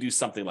 you could do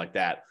something like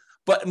that.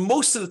 But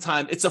most of the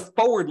time, it's a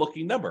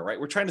forward-looking number, right?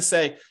 We're trying to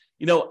say,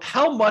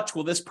 how much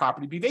will this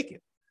property be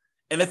vacant?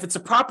 And if it's a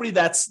property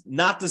that's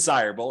not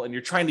desirable and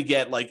you're trying to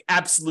get like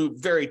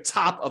absolute very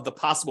top of the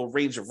possible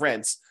range of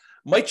rents,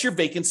 might your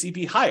vacancy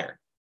be higher?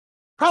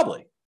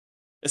 Probably,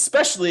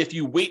 especially if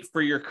you wait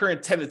for your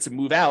current tenant to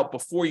move out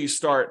before you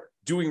start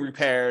doing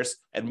repairs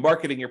and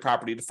marketing your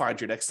property to find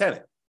your next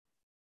tenant.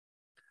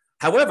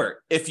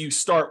 However, if you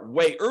start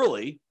way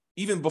early,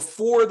 even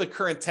before the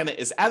current tenant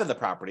is out of the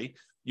property,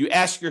 you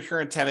ask your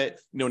current tenant,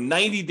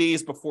 90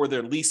 days before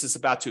their lease is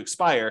about to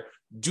expire,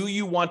 do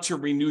you want to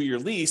renew your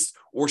lease,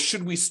 or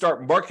should we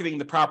start marketing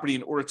the property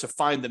in order to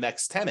find the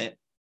next tenant?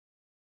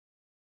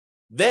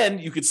 Then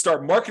you could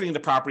start marketing the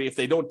property if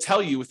they don't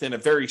tell you within a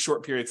very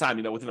short period of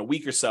time, within a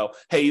week or so,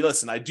 hey,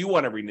 listen, I do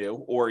want to renew,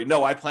 or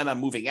no, I plan on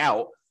moving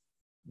out.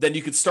 Then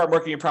you could start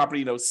marketing your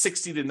property,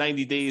 60 to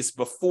 90 days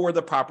before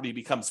the property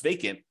becomes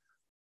vacant.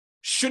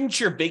 Shouldn't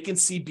your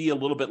vacancy be a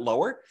little bit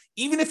lower?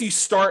 Even if you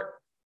start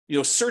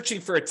searching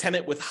for a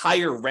tenant with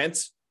higher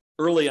rent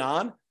early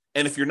on,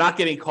 and if you're not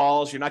getting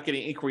calls, you're not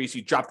getting inquiries,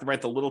 you drop the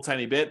rent a little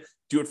tiny bit,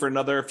 do it for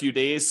another few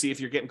days, see if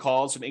you're getting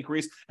calls and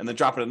inquiries, and then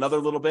drop it another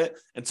little bit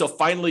until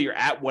finally you're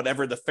at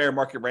whatever the fair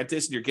market rent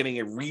is, and you're getting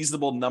a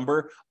reasonable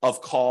number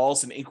of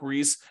calls and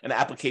inquiries and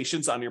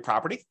applications on your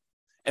property.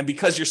 And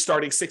because you're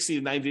starting 60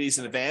 to 90 days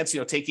in advance,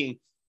 taking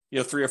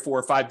 3 or 4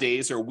 or 5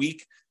 days or a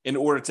week in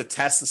order to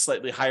test a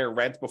slightly higher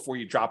rent before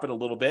you drop it a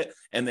little bit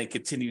and then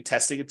continue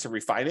testing it to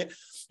refine it.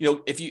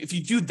 If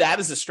you do that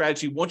as a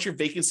strategy, won't your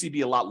vacancy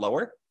be a lot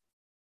lower?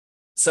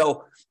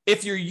 So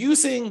if you're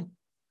using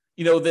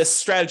this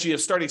strategy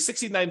of starting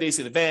 69 days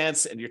in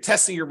advance, and you're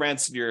testing your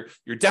rents, and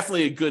you're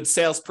definitely a good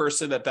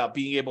salesperson about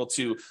being able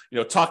to,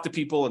 talk to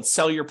people and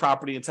sell your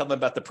property and tell them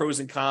about the pros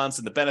and cons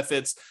and the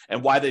benefits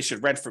and why they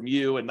should rent from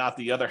you and not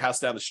the other house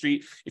down the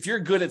street. If you're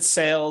good at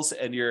sales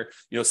and you're,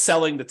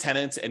 selling the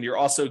tenant, and you're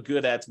also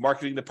good at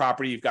marketing the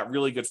property, you've got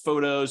really good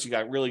photos, you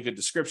got really good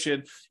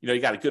description, you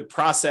got a good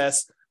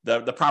process.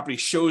 The property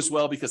shows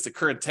well because the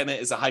current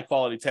tenant is a high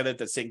quality tenant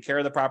that's taking care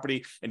of the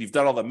property, and you've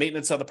done all the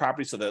maintenance on the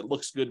property so that it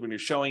looks good when you're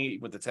showing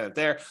it with the tenant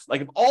there.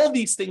 Like, if all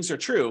these things are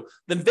true,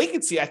 then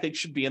vacancy, I think,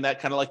 should be in that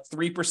kind of like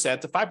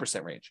 3% to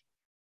 5% range,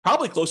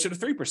 probably closer to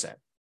 3%.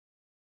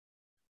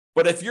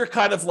 But if you're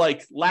kind of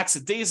like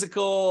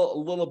lackadaisical, a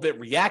little bit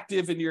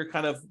reactive in your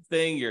kind of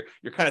thing, you're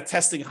kind of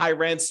testing high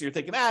rents, you're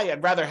thinking,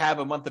 I'd rather have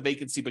a month of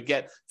vacancy, but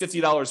get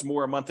 $50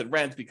 more a month in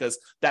rent because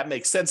that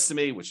makes sense to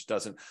me, which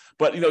doesn't.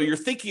 But, you're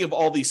thinking of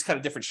all these kind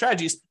of different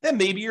strategies, then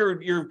maybe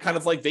you're kind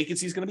of like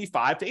vacancy is going to be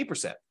 5 to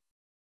 8%.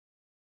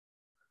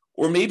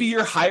 Or maybe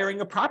you're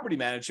hiring a property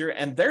manager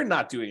and they're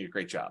not doing a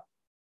great job.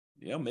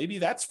 Maybe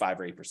that's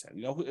 5 or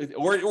 8%,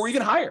 or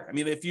even higher. I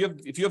mean, if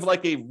you have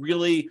like a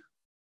really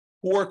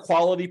poor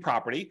quality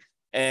property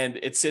and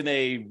it's in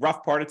a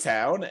rough part of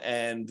town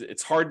and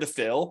it's hard to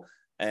fill,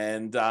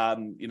 and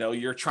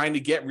you're trying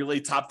to get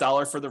really top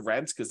dollar for the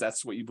rent because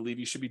that's what you believe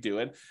you should be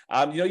doing,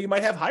 you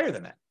might have higher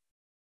than that.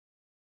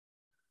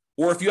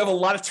 Or if you have a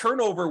lot of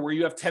turnover where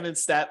you have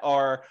tenants that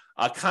are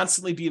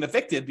constantly being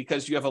evicted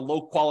because you have a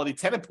low quality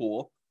tenant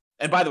pool,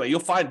 and by the way, you'll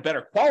find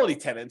better quality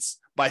tenants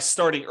by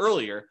starting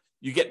earlier.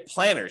 You get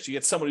planners. You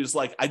get someone who's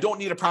like, I don't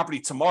need a property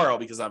tomorrow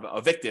because I'm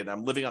evicted.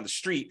 I'm living on the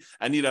street.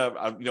 I need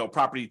a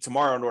property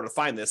tomorrow in order to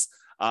find this.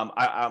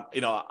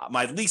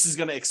 My lease is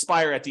going to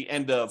expire at the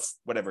end of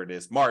whatever it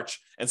is, March,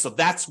 and so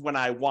that's when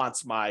I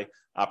want my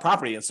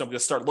property. And so I'm going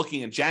to start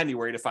looking in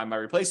January to find my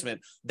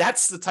replacement.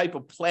 That's the type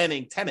of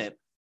planning tenant,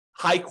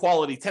 high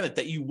quality tenant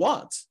that you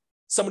want.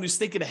 Someone who's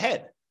thinking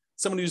ahead.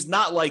 Someone who's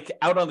not like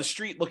out on the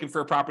street looking for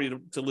a property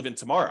to live in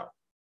tomorrow.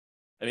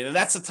 I mean, and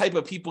that's the type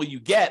of people you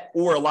get,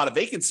 or a lot of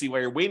vacancy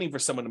where you're waiting for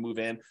someone to move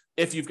in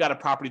if you've got a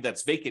property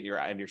that's vacant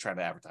and you're trying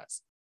to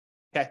advertise.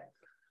 Okay.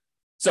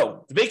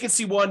 So the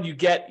vacancy one you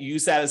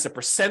use that as a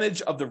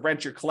percentage of the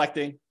rent you're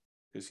collecting,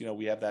 because,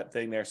 we have that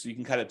thing there. So you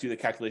can kind of do the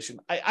calculation.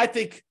 I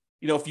think,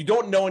 if you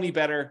don't know any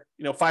better,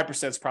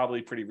 5% is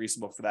probably pretty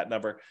reasonable for that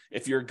number.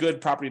 If you're a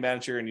good property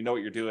manager and you know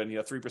what you're doing,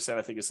 3%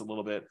 I think is a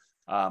little bit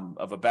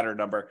of a better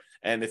number.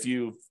 And if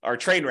you are a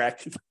train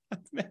wreck,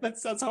 man, that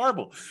sounds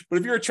horrible. But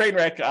if you're a train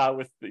wreck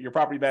with your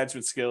property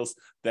management skills,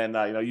 then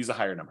use a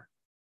higher number.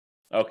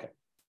 Okay.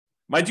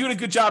 Am I doing a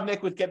good job,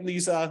 Nick, with getting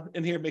these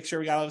in here? Make sure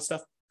we got all this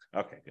stuff.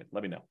 Okay, good.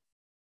 Let me know.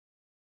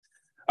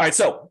 All right,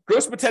 so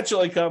gross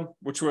potential income,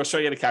 which we'll show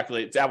you how to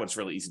calculate. That one's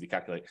really easy to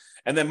calculate.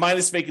 And then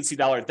minus vacancy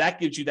dollar, that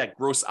gives you that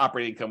gross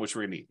operating income, which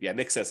we're going to need. Yeah,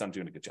 Nick says I'm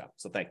doing a good job,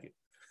 so thank you.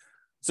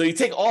 So you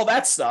take all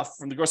that stuff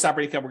from the gross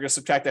operating income, we're going to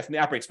subtract that from the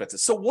operating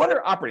expenses. So what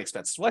are operating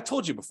expenses? Well, I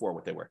told you before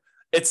what they were.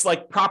 It's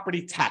like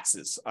property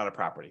taxes on a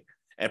property,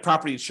 and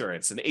property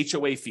insurance and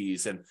HOA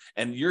fees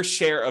and your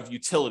share of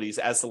utilities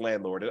as the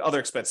landlord and other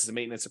expenses and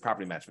maintenance and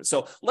property management.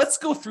 So let's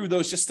go through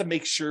those just to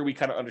make sure we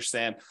kind of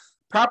understand.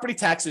 Property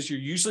taxes, you're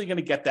usually going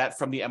to get that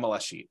from the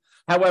MLS sheet.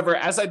 However,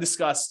 as I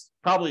discussed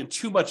probably in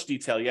too much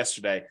detail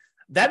yesterday,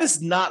 that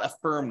is not a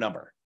firm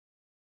number.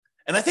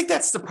 And I think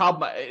that's the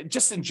problem,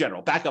 just in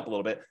general, back up a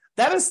little bit.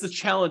 That is the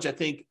challenge, I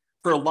think,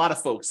 for a lot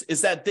of folks,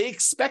 is that they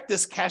expect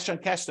this cash on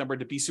cash number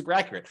to be super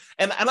accurate.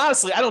 And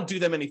honestly, I don't do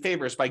them any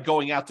favors by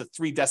going out to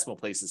 3 decimal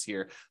places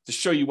here to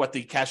show you what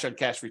the cash on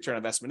cash return on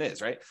investment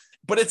is, right?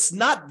 But it's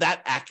not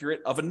that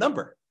accurate of a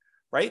number,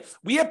 right?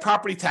 We have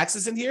property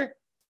taxes in here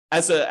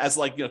as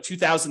like,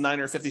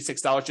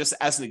 $2,956, just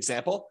as an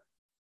example.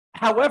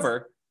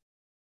 However,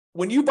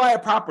 when you buy a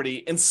property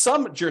in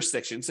some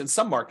jurisdictions, in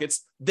some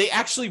markets, they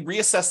actually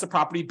reassess the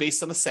property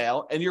based on the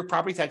sale, and your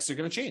property taxes are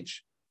going to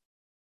change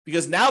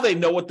because now they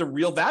know what the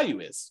real value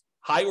is,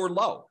 high or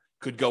low.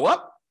 Could go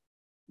up,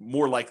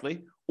 more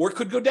likely, or it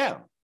could go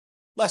down,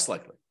 less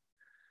likely.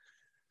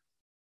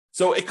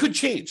 So it could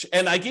change.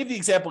 And I gave the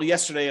example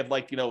yesterday of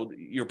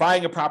you're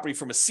buying a property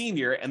from a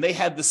senior and they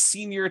had the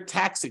senior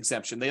tax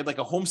exemption. They had like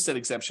a homestead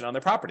exemption on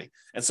their property.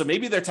 And so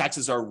maybe their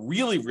taxes are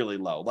really, really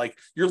low. Like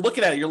you're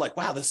looking at it, you're like,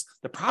 wow,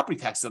 the property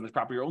taxes on this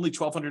property are only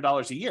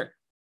 $1,200 a year.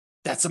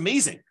 That's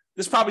amazing.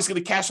 This property's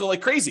going to cash flow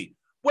like crazy.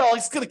 Well,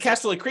 it's going to cash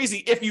flow like crazy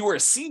if you were a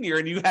senior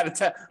and you had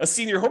a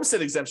senior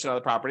homestead exemption on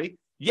the property.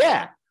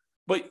 Yeah.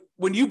 But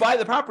when you buy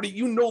the property,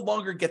 you no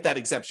longer get that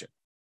exemption,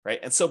 right?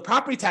 And so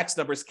property tax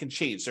numbers can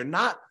change. They're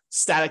not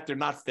static, they're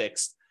not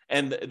fixed,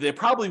 and they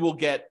probably will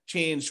get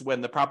changed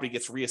when the property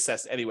gets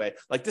reassessed anyway.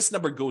 Like this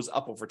number goes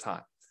up over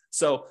time.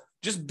 So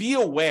just be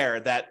aware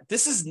that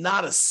this is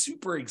not a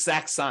super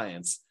exact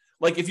science.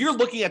 Like if you're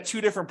looking at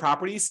 2 different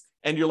properties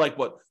and you're like,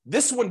 what,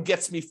 this one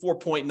gets me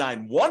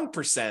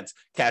 4.91%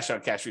 cash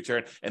on cash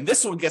return, and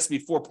this one gets me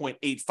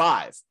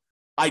 4.85.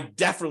 I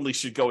definitely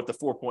should go with the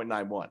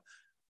 4.91.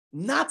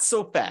 Not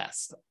so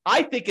fast.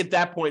 I think at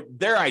that point,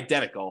 they're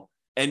identical,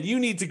 and you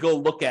need to go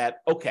look at,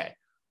 okay,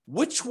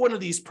 which one of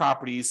these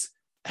properties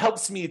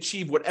helps me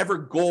achieve whatever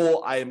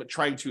goal I am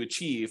trying to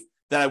achieve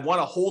that I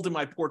want to hold in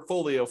my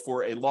portfolio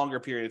for a longer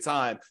period of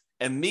time.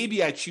 And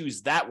maybe I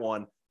choose that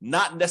one,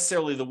 not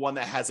necessarily the one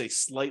that has a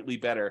slightly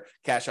better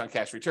cash on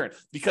cash return,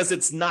 because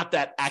it's not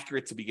that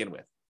accurate to begin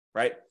with,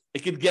 right?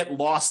 It could get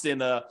lost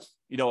in a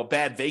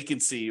bad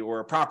vacancy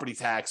or a property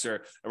tax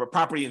or a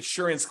property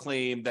insurance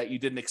claim that you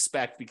didn't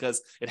expect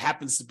because it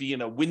happens to be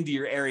in a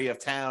windier area of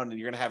town and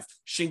you're going to have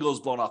shingles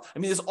blown off. I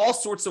mean, there's all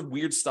sorts of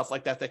weird stuff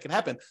like that can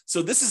happen.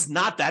 So this is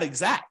not that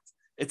exact.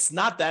 It's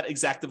not that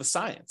exact of a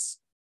science.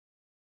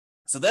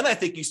 So then I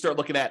think you start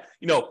looking at,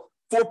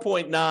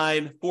 4.9,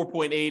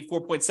 4.8,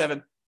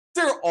 4.7.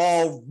 They're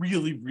all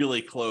really,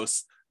 really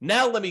close.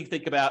 Now let me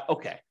think about,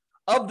 okay,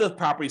 of the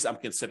properties I'm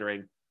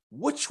considering,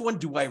 which one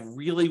do I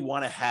really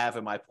want to have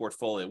in my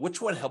portfolio?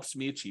 Which one helps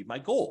me achieve my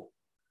goal?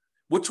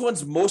 Which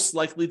one's most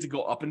likely to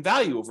go up in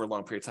value over a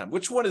long period of time?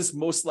 Which one is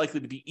most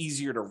likely to be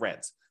easier to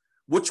rent?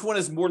 Which one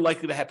is more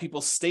likely to have people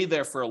stay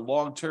there for a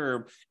long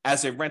term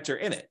as a renter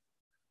in it?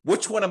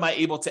 Which one am I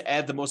able to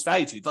add the most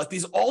value to? Like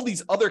all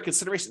these other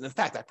considerations. In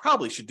fact, I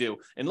probably should do,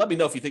 and let me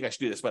know if you think I should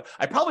do this, but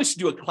I probably should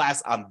do a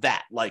class on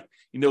that. Like,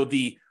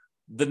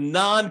 the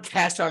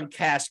non-cash on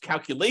cash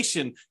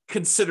calculation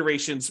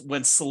considerations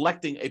when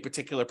selecting a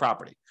particular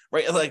property,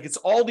 right? Like it's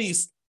all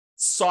these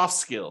soft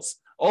skills,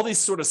 all these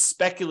sort of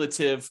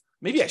speculative,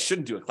 maybe I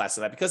shouldn't do a class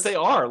on that because they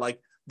are like,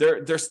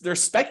 they're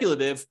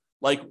speculative.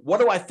 Like, what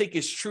do I think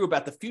is true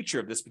about the future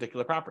of this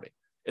particular property?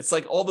 It's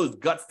like all those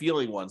gut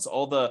feeling ones,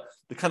 all the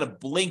kind of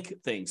blink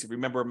things. If you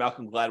remember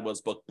Malcolm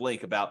Gladwell's book,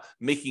 Blink, about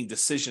making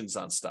decisions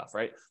on stuff,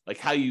 right? Like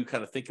how you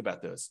kind of think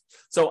about those.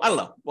 So I don't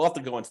know. We'll have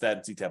to go into that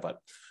in detail, but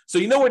so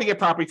you know where to get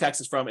property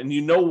taxes from, and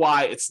you know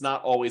why it's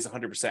not always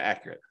 100%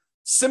 accurate.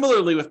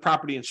 Similarly with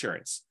property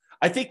insurance,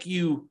 I think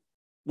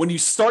when you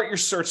start your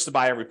search to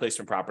buy a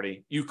replacement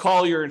property, you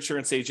call your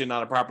insurance agent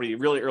on a property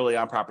really early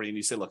on property, and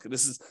you say, look,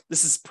 this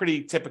is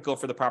pretty typical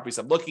for the properties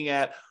I'm looking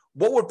at.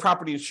 What would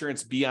property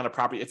insurance be on a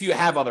property? If you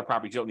have other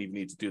properties, you don't even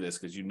need to do this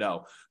because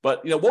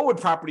but what would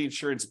property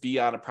insurance be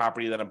on a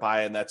property that I'm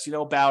buying that's,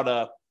 about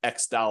a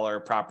X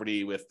dollar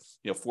property with,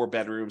 4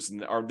 bedrooms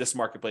or this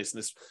marketplace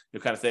and this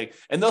kind of thing.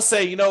 And they'll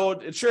say,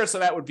 insurance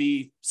on that would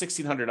be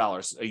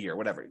 $1,600 a year,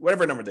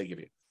 whatever number they give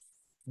you.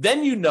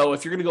 Then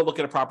if you're going to go look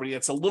at a property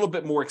that's a little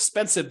bit more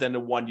expensive than the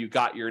one you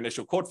got your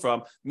initial quote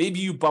from, maybe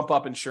you bump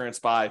up insurance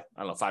by,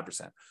 I don't know,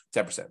 5%,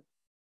 10%.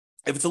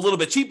 If it's a little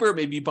bit cheaper,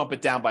 maybe you bump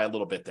it down by a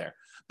little bit there.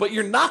 But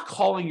you're not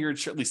calling your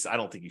insurance, at least I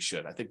don't think you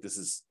should. I think this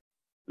is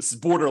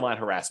borderline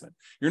harassment.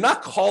 You're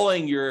not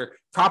calling your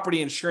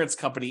property insurance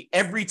company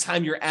every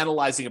time you're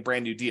analyzing a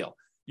brand new deal.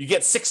 You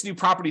get 6 new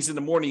properties in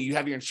the morning, you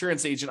have your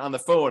insurance agent on the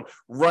phone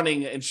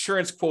running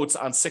insurance quotes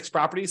on 6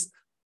 properties.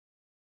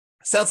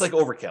 Sounds like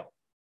overkill,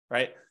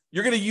 right?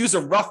 You're going to use a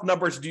rough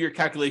number to do your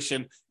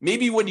calculation.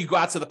 Maybe when you go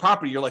out to the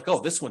property, you're like, oh,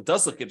 this one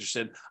does look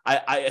interesting.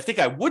 I think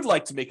I would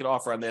like to make an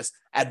offer on this.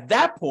 At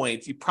that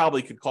point, you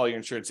probably could call your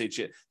insurance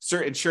agent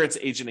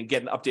and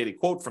get an updated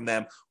quote from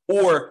them.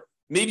 Or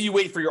maybe you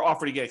wait for your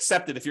offer to get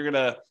accepted. If you're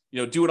going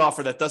to do an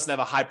offer that doesn't have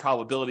a high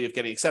probability of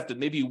getting accepted,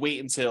 maybe you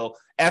wait until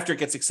after it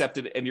gets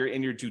accepted and you're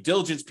in your due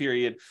diligence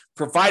period,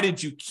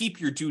 provided you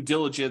keep your due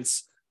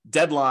diligence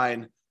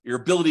deadline, your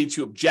ability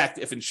to object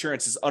if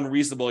insurance is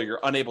unreasonable or you're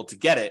unable to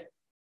get it.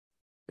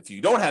 If you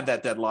don't have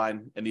that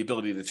deadline and the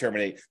ability to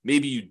terminate,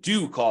 maybe you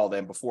do call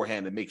them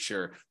beforehand and make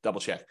sure, double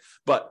check.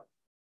 But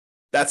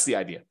that's the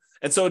idea.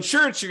 And so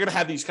insurance, you're going to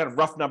have these kind of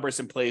rough numbers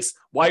in place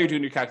while you're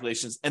doing your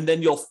calculations, and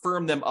then you'll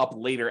firm them up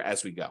later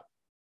as we go.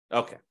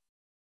 Okay.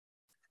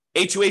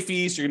 HOA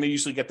fees, you're going to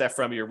usually get that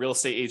from your real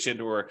estate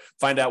agent or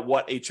find out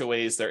what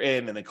HOAs they're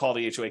in and then call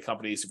the HOA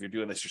companies if you're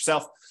doing this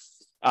yourself.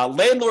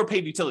 Landlord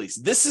paid utilities.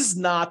 This is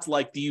not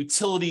like the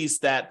utilities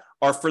that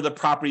are for the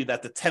property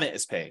that the tenant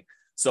is paying.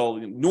 So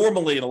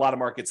normally in a lot of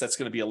markets, that's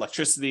going to be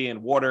electricity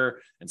and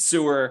water and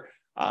sewer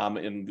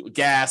and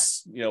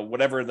gas,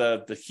 whatever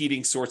the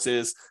heating source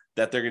is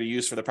that they're going to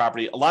use for the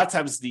property. A lot of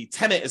times the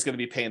tenant is going to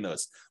be paying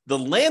those. The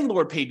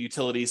landlord paid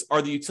utilities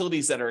are the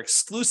utilities that are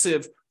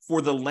exclusive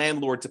for the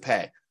landlord to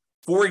pay.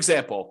 For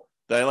example,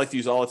 that I like to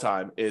use all the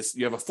time is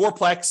you have a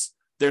fourplex.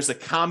 There's a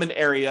common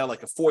area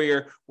like a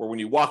foyer where when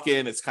you walk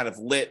in, it's kind of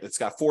lit. It's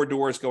got 4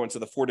 doors going to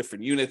the 4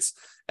 different units.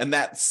 And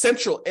that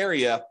central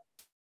area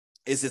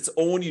is its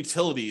own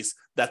utilities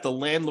that the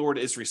landlord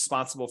is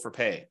responsible for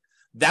paying.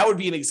 That would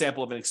be an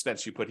example of an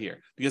expense you put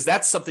here because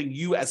that's something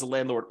you as a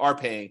landlord are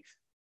paying.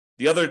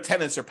 The other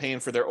tenants are paying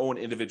for their own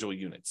individual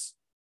units.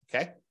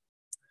 Okay.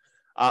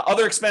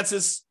 Other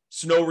expenses,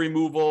 snow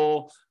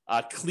removal,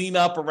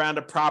 cleanup around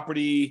a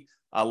property,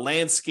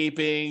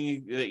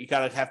 landscaping that you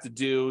kind of have to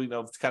do,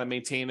 to kind of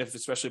maintain it,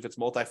 especially if it's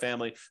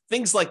multifamily.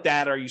 Things like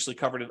that are usually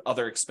covered in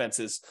other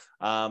expenses.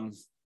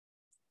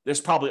 There's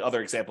probably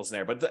other examples in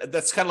there, but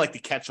that's kind of like the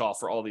catch-all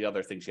for all the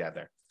other things you have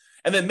there.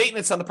 And then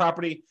maintenance on the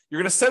property,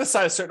 you're going to set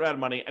aside a certain amount of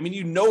money. I mean,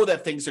 you know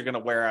that things are going to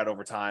wear out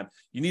over time.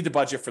 You need to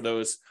budget for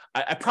those.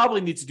 I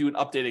probably need to do an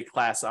updated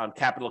class on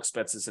capital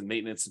expenses and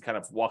maintenance and kind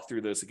of walk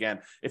through those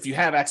again. If you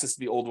have access to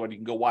the old one, you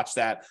can go watch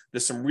that.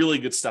 There's some really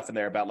good stuff in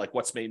there about like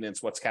what's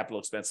maintenance, what's capital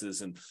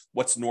expenses, and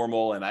what's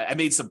normal. And I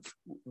made some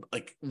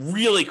like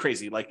really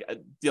crazy, like,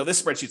 this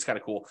spreadsheet's kind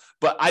of cool,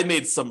 but I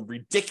made some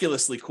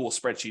ridiculously cool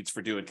spreadsheets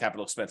for doing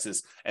capital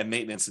expenses and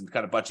maintenance and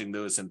kind of budgeting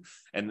those.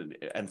 And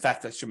in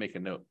fact, I should make a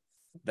note.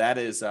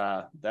 That's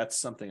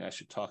something I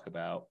should talk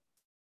about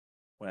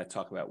when I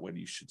talk about when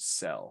you should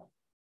sell.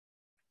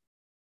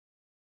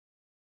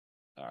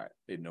 All right,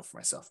 made a note for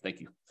myself.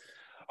 Thank you.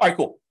 All right,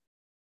 cool.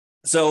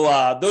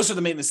 So those are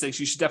the maintenance things.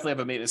 You should definitely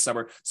have a maintenance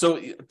number.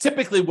 So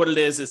typically what it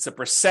is, it's a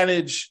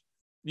percentage.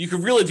 You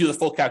can really do the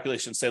full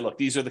calculation, say, look,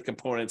 these are the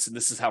components and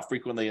this is how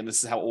frequently and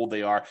this is how old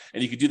they are.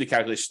 And you can do the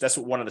calculation. That's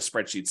what one of the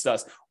spreadsheets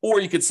does.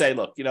 Or you could say,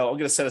 look, I'm going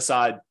to set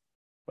aside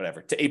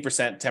whatever, to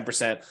 8%,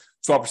 10%,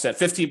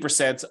 12%,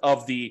 15%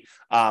 of the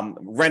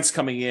rents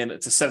coming in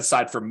to set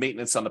aside for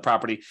maintenance on the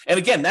property. And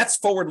again, that's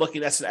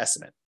forward-looking. That's an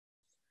estimate.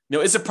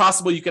 Is it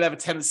possible you could have a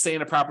tenant stay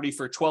in a property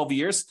for 12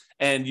 years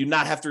and you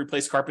not have to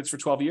replace carpets for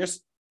 12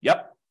 years?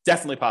 Yep,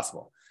 definitely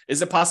possible.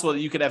 Is it possible that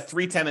you could have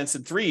 3 tenants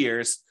in 3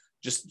 years,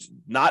 just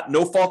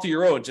no fault of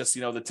your own, just,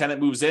 the tenant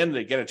moves in,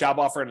 they get a job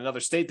offer in another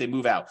state, they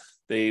move out.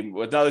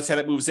 Another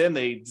tenant moves in,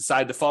 they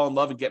decide to fall in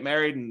love and get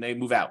married and they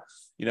move out.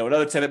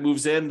 Another tenant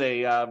moves in,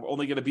 they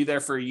only going to be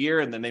there for a year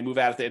and then they move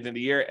out at the end of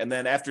the year. And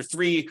then after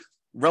 3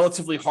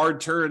 relatively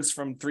hard turns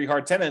from 3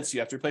 hard tenants,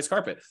 you have to replace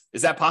carpet.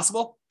 Is that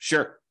possible?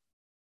 Sure.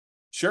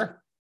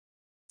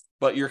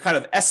 But you're kind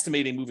of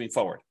estimating moving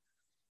forward.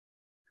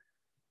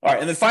 All right.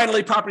 And then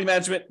finally, property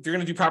management. If you're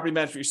going to do property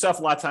management yourself,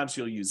 a lot of times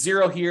you'll use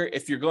 0 here.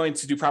 If you're going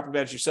to do property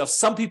management yourself,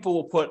 some people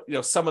will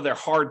put, some of their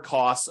hard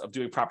costs of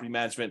doing property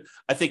management.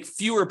 I think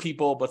fewer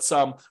people, but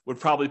some would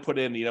probably put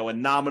in, a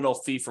nominal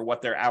fee for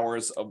what their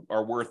hours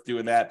are worth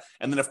doing that.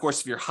 And then of course,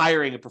 if you're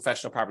hiring a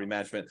professional property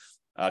management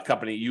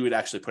company, you would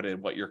actually put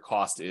in what your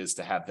cost is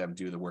to have them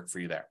do the work for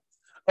you there.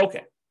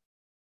 Okay.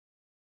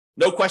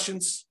 No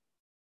questions,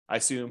 I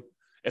assume.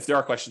 If there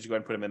are questions, you go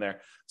ahead and put them in there.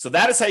 So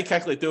that is how you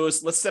calculate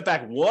those. Let's step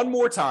back one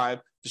more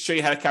time to show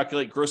you how to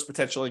calculate gross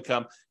potential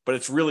income, but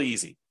it's really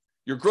easy.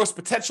 Your gross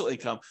potential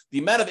income, the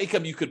amount of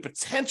income you could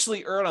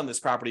potentially earn on this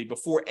property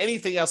before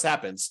anything else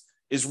happens,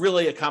 is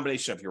really a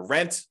combination of your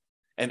rent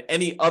and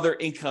any other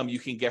income you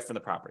can get from the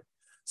property.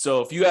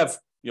 So if you have,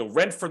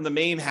 rent from the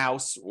main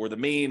house or the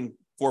main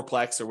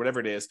fourplex or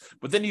whatever it is,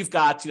 but then you've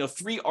got, 3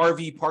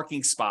 RV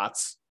parking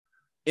spots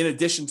in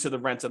addition to the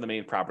rent on the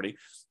main property.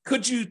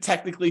 Could you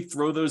technically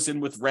throw those in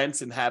with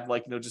rent and have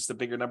just a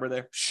bigger number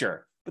there?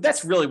 Sure. But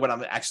that's really what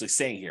I'm actually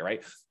saying here,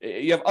 right?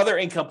 You have other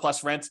income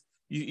plus rent.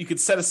 You could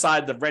set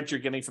aside the rent you're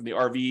getting from the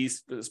RVs,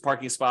 those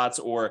parking spots,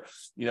 or,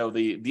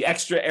 the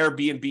extra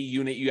Airbnb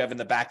unit you have in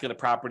the back of the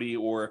property,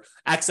 or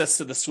access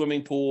to the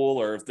swimming pool,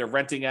 or if they're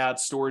renting out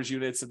storage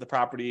units at the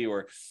property,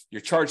 or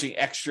you're charging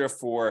extra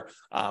for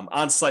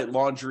on-site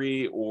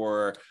laundry,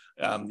 or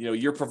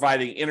you're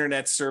providing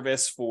internet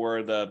service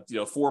for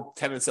the 4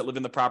 tenants that live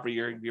in the property.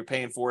 You're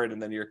paying for it,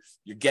 and then you're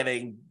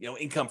getting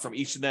income from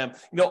each of them.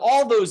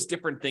 All those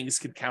different things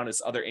could count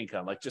as other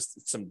income, like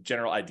just some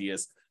general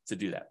ideas to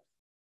do that.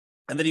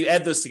 And then you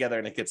add those together,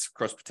 and it gets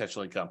gross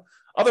potential income.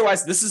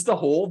 Otherwise, this is the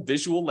whole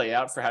visual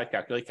layout for how to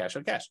calculate cash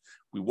on cash.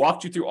 We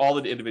walked you through all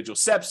of the individual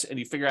steps, and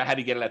you figure out how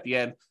to get it at the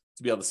end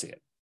to be able to see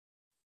it.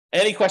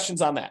 Any questions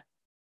on that?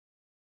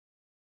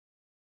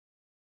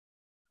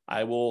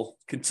 I will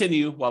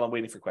continue while I'm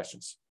waiting for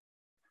questions.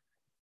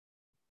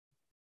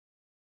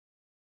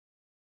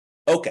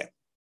 Okay,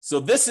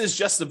 so this is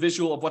just a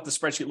visual of what the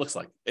spreadsheet looks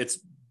like. It's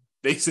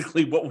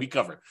basically what we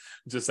covered.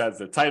 It just has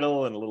the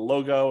title and a little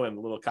logo and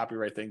a little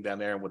copyright thing down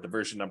there and what the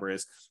version number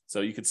is.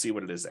 So you can see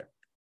what it is there.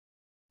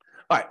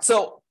 All right,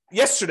 so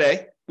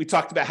yesterday we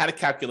talked about how to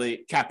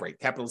calculate cap rate,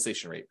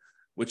 capitalization rate,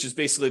 which is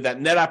basically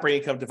that net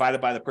operating income divided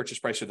by the purchase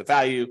price or the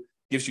value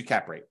gives you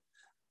cap rate.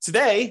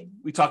 Today,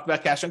 we talked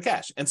about cash on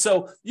cash. And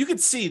so you can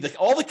see that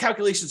all the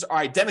calculations are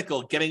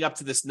identical getting up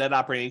to this net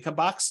operating income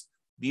box.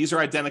 These are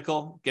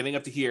identical getting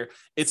up to here.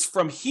 It's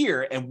from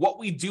here and what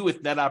we do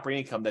with net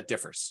operating income that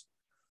differs.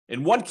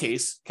 In one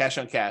case, cash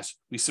on cash,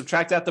 we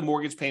subtract out the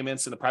mortgage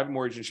payments and the private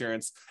mortgage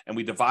insurance, and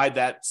we divide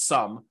that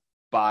sum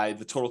by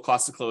the total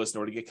cost to close in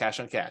order to get cash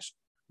on cash.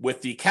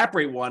 With the cap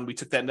rate one, we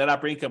took that net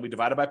operating income, we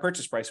divided by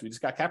purchase price, we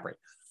just got cap rate.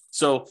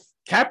 So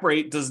cap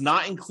rate does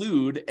not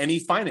include any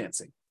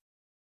financing.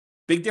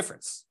 Big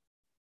difference.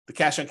 The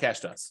cash on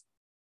cash does.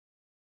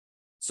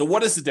 So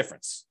what is the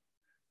difference?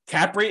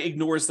 Cap rate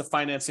ignores the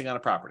financing on a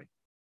property.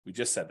 We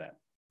just said that.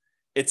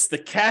 It's the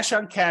cash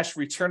on cash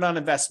return on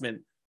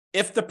investment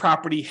if the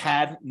property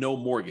had no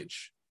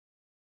mortgage.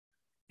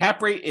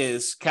 Cap rate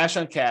is cash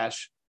on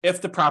cash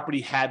if the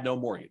property had no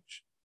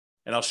mortgage.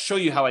 And I'll show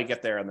you how I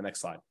get there on the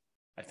next slide.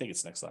 I think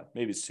it's the next slide.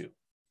 Maybe it's 2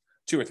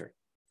 or 3.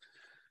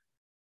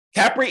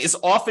 Cap rate is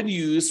often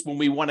used when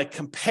we want to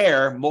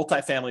compare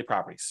multifamily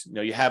properties.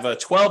 You have a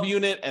 12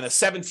 unit and a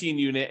 17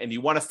 unit, and you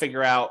want to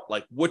figure out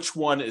like which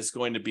one is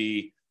going to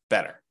be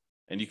better.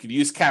 And you can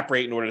use cap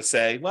rate in order to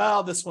say,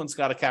 well, this one's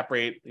got a cap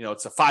rate,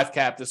 it's a 5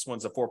 cap, this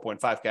one's a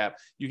 4.5 cap.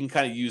 You can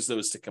kind of use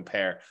those to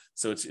compare.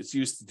 So it's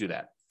used to do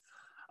that.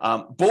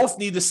 Both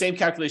need the same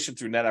calculation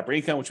through net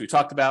operating income, which we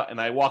talked about,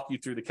 and I walked you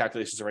through the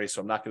calculations already,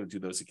 so I'm not going to do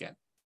those again.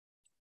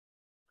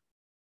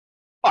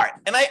 All right,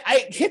 and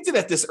I hinted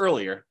at this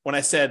earlier when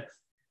I said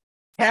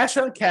cash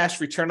on cash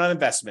return on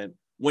investment,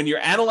 when you're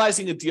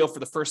analyzing a deal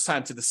for the first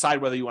time to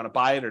decide whether you want to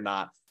buy it or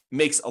not,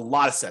 makes a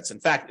lot of sense.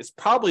 In fact, it's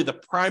probably the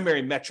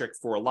primary metric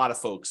for a lot of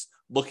folks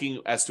looking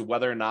as to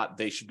whether or not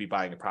they should be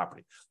buying a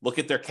property. Look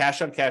at their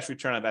cash on cash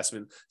return on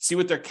investment, see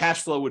what their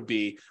cash flow would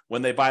be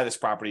when they buy this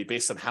property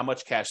based on how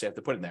much cash they have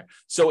to put in there.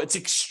 So it's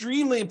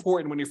extremely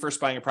important when you're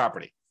first buying a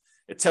property.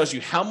 It tells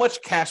you how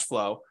much cash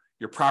flow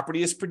your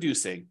property is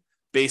producing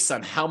based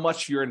on how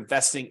much you're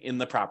investing in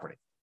the property.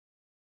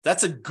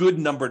 That's a good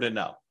number to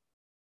know.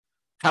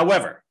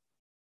 However,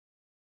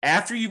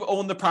 after you've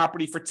owned the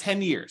property for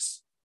 10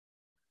 years,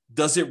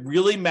 does it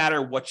really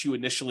matter what you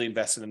initially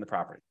invested in the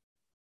property?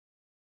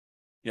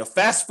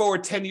 Fast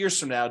forward 10 years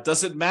from now,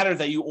 does it matter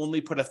that you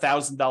only put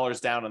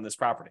 $1,000 down on this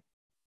property?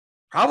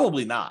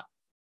 Probably not.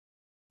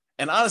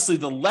 And honestly,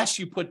 the less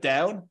you put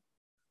down,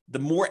 the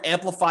more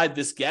amplified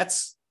this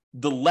gets,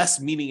 the less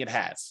meaning it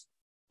has.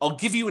 I'll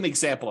give you an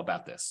example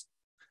about this.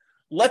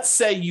 Let's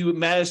say you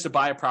managed to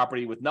buy a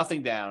property with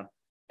nothing down,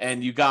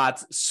 and you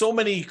got so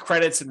many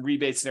credits and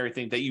rebates and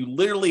everything that you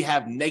literally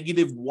have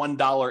negative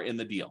 $1 in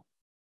the deal.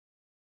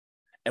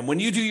 And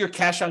when you do your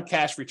cash on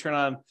cash return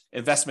on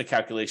investment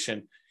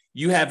calculation,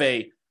 you have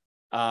I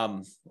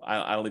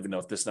don't even know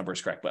if this number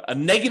is correct, but a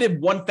negative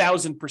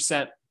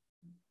 1,000%,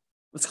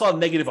 let's call it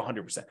negative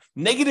 100%,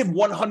 negative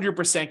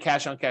 100%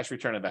 cash on cash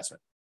return on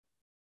investment.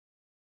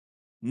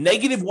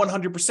 Negative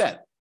 100%.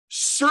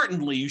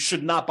 Certainly you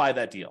should not buy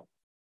that deal.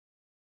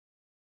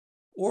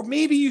 Or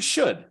maybe you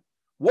should.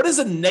 What does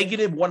a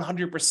negative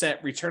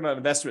 100% return on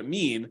investment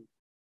mean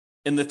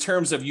in the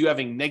terms of you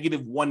having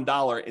negative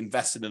 $1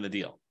 invested in the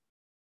deal?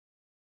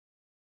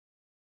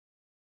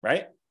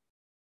 Right?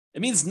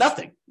 It means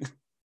nothing.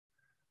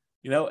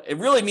 It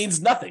really means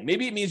nothing.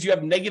 Maybe it means you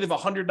have negative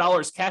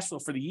 $100 cash flow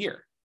for the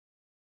year.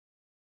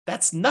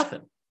 That's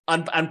nothing.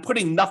 On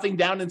putting nothing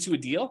down into a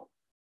deal,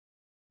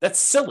 that's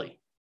silly.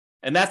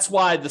 And that's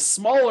why the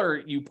smaller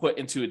you put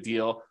into a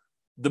deal,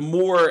 the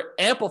more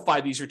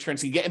amplified these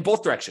returns can get in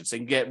both directions. They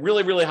can get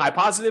really, really high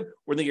positive,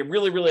 or they get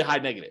really, really high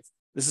negative.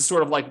 This is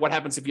sort of like what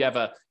happens if you have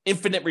an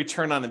infinite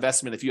return on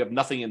investment if you have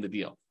nothing in the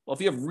deal. Well,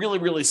 if you have really,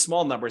 really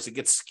small numbers, it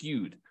gets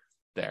skewed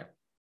there.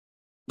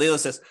 Layla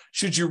says,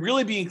 should you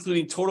really be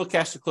including total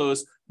cash to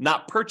close,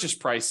 not purchase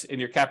price in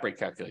your cap rate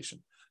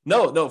calculation?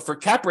 No, for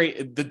cap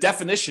rate, the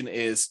definition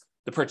is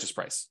the purchase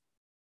price.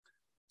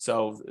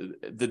 So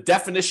the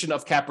definition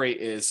of cap rate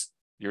is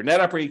your net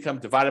operating income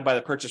divided by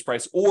the purchase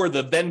price or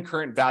the then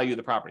current value of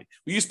the property.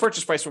 We use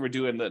purchase price when we're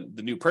doing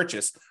the new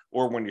purchase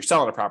or when you're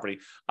selling a property.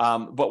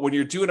 But when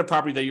you're doing a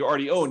property that you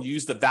already own, you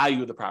use the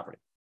value of the property.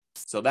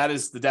 So that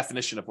is the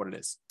definition of what it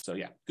is. So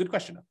yeah, good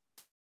question.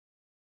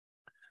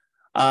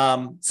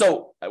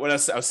 So when I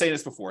was saying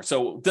this before,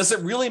 so does it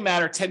really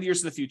matter 10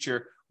 years in the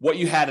future what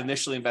you had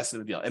initially invested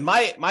in the deal? And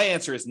my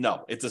answer is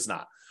no, it does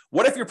not.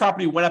 What if your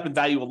property went up in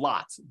value a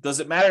lot? Does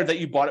it matter that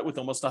you bought it with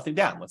almost nothing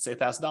down? Let's say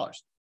 $1,000.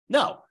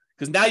 No,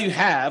 because now you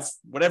have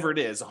whatever it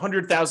is,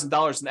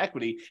 $100,000 in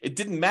equity. It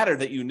didn't matter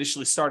that you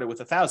initially started with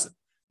 $1,000.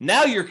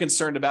 Now you're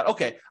concerned about,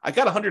 okay, I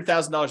got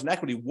 $100,000 in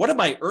equity. What am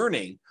I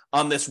earning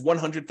on this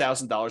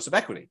 $100,000 of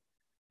equity?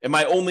 Am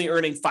I only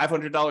earning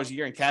 $500 a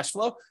year in cash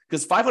flow?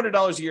 Because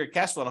 $500 a year in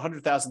cash flow on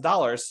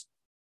 $100,000,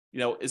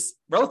 is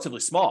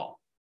relatively small.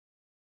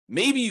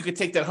 Maybe you could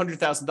take that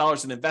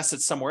 $100,000 and invest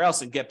it somewhere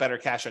else and get better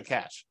cash on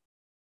cash,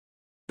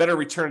 better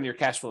return on your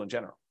cash flow in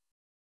general.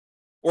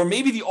 Or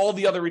maybe all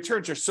the other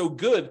returns are so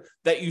good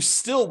that you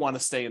still want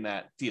to stay in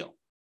that deal,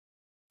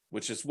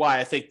 which is why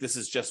I think this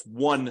is just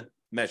one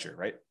measure,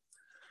 right?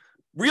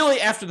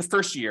 Really, after the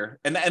first year,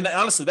 and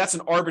honestly, that's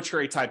an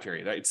arbitrary time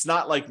period. Right? It's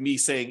not like me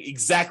saying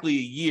exactly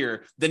a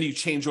year, then you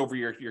change over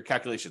your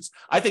calculations.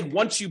 I think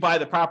once you buy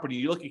the property,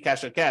 you look at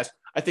cash on cash,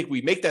 I think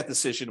we make that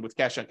decision with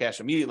cash on cash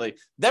immediately.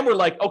 Then we're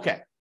like,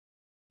 okay,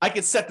 I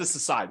can set this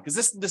aside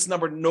because this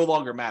number no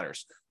longer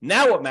matters.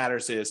 Now what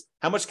matters is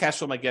how much cash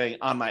flow am I getting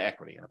on my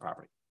equity in the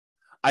property?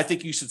 I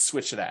think you should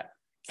switch to that.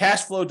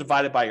 Cash flow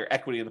divided by your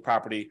equity in the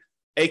property,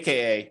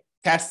 AKA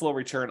cash flow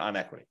return on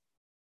equity.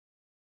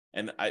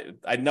 And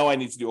I know I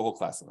need to do a whole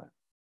class on that.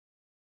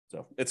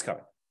 So it's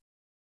coming.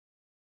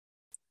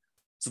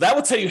 So that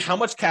will tell you how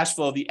much cash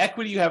flow the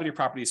equity you have in your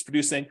property is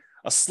producing.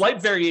 A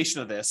slight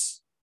variation of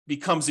this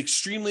becomes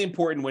extremely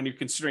important when you're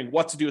considering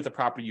what to do with the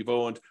property you've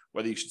owned,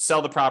 whether you should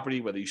sell the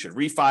property, whether you should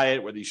refi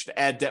it, whether you should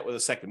add debt with a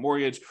second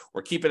mortgage,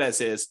 or keep it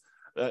as is.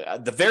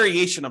 The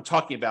variation I'm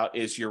talking about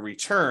is your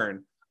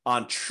return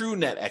on true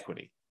net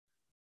equity.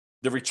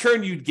 The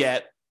return you'd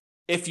get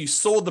if you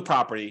sold the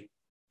property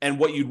and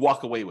what you'd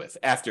walk away with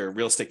after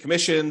real estate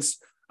commissions,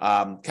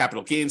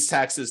 capital gains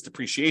taxes,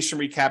 depreciation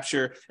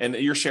recapture, and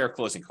your share of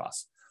closing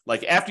costs.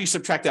 Like after you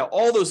subtract out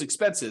all those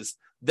expenses,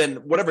 then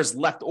whatever's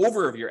left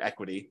over of your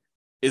equity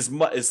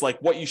is like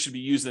what you should be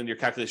using in your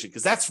calculation,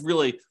 because that's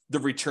really the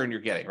return you're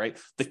getting, right?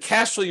 The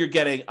cash flow you're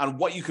getting on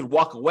what you could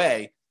walk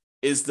away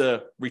is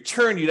the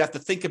return you'd have to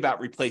think about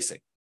replacing.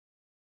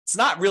 It's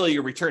not really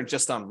your return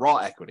just on raw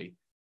equity,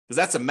 because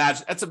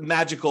that's a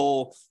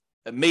magical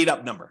made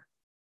up number.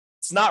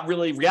 It's not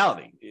really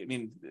reality. I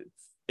mean,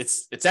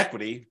 it's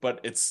equity,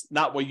 but it's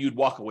not what you'd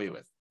walk away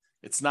with.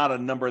 It's not a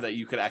number that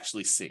you could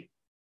actually see.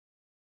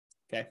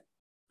 Okay.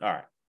 All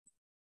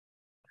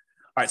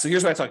right. So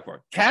here's what I'm talking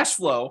about. Cash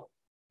flow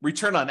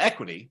return on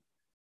equity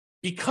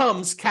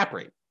becomes cap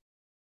rate.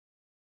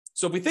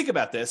 So if we think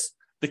about this,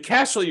 the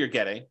cash flow you're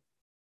getting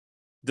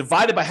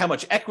divided by how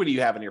much equity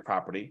you have in your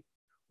property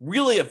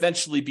really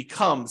eventually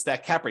becomes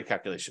that cap rate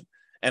calculation.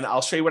 And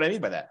I'll show you what I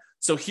mean by that.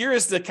 So here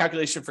is the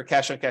calculation for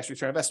cash on cash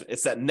return on investment.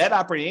 It's that net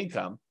operating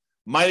income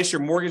minus your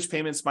mortgage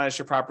payments, minus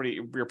your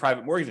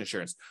private mortgage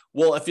insurance.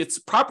 Well, if it's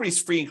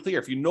property's free and clear,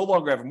 if you no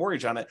longer have a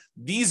mortgage on it,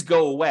 these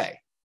go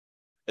away.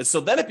 And so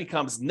then it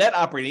becomes net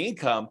operating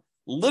income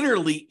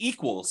literally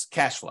equals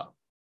cash flow,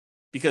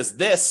 because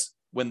this,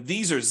 when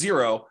these are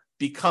zero,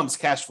 becomes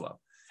cash flow.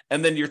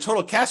 And then your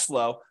total cash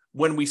flow,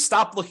 when we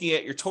stop looking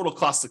at your total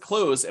cost to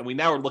close and we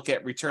now look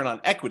at return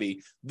on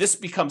equity, this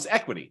becomes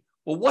equity.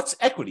 Well, what's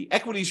equity?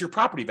 Equity is your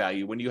property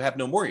value when you have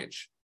no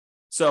mortgage.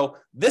 So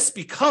this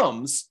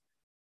becomes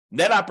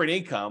net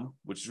operating income,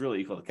 which is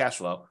really equal to cash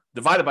flow,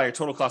 divided by your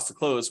total cost to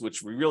close,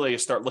 which we really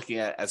start looking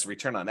at as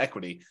return on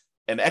equity.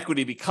 And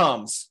equity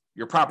becomes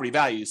your property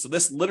value. So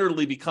this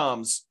literally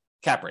becomes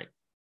cap rate.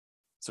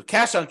 So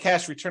cash on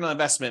cash return on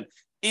investment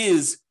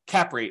is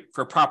cap rate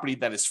for a property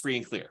that is free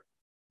and clear,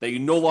 that you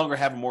no longer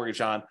have a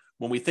mortgage on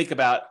when we think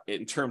about it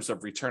in terms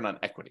of return on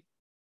equity.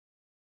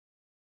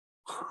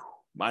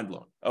 Mind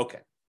blown. Okay.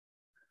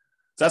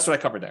 So that's what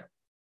I covered there.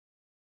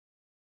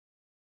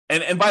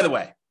 And by the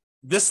way,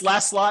 this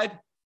last slide,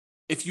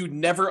 if you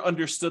never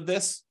understood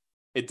this,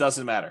 it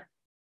doesn't matter.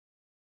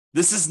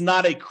 This is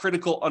not a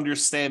critical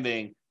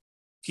understanding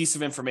piece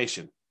of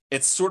information.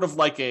 It's sort of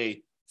like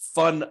a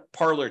fun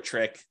parlor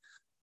trick,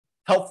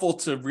 helpful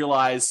to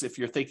realize if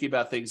you're thinking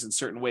about things in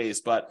certain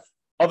ways, but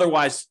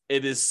otherwise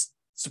it is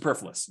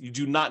superfluous. You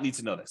do not need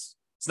to know this.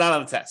 It's not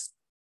on the test.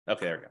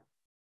 Okay, there we go.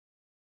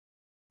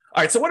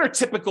 All right, so what are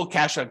typical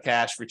cash on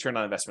cash return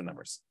on investment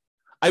numbers?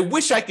 I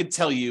wish I could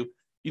tell you,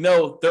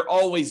 they're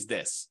always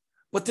this,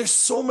 but there's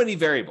so many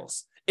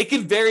variables. It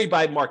can vary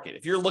by market.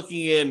 If you're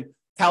looking in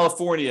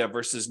California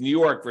versus New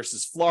York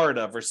versus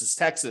Florida versus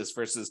Texas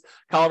versus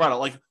Colorado,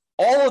 like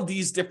all of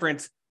these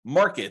different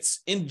markets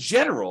in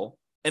general,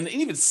 and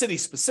even city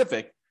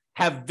specific,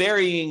 have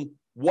varying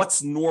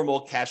what's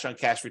normal cash on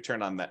cash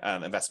return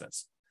on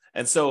investments.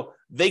 And so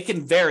they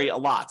can vary a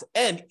lot.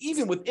 And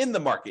even within the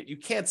market, you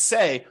can't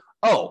say,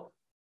 oh,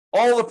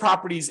 all the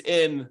properties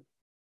in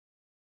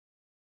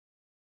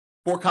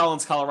Fort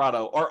Collins,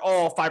 Colorado are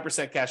all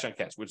 5% cash on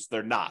cash, which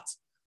they're not.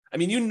 I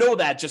mean, you know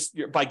that just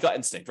by gut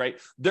instinct, right?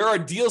 There are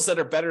deals that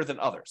are better than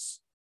others.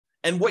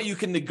 And what you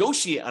can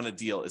negotiate on a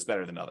deal is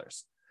better than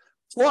others.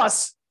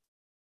 Plus,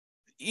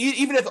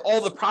 even if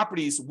all the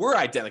properties were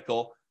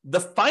identical, the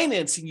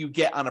financing you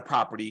get on a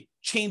property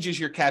changes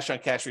your cash on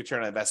cash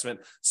return on investment.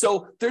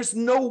 So there's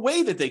no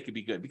way that they could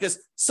be good, because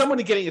someone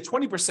getting a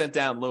 20%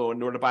 down loan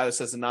in order to buy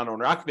this as a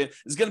non-owner occupant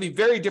is going to be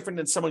very different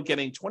than someone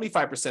getting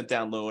 25%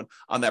 down loan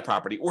on that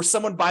property, or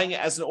someone buying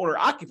it as an owner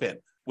occupant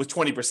with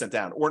 20%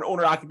 down, or an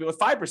owner occupant with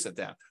 5%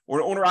 down, or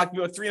an owner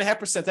occupant with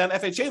 3.5% down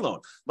FHA loan.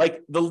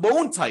 Like the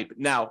loan type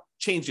now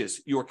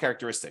changes your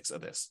characteristics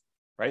of this,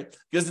 right?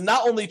 Because it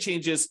not only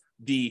changes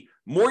the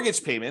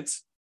mortgage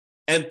payments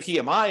and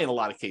PMI in a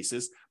lot of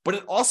cases, but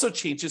it also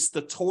changes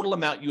the total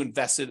amount you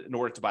invested in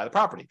order to buy the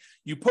property.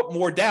 You put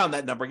more down,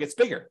 that number gets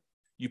bigger.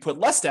 You put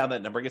less down,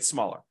 that number gets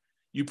smaller.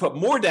 You put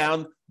more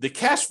down, the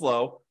cash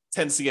flow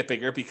tends to get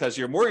bigger because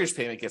your mortgage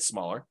payment gets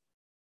smaller.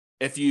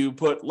 If you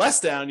put less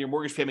down, your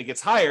mortgage payment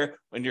gets higher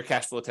and your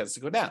cash flow tends to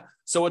go down.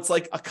 So it's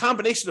like a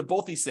combination of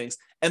both these things,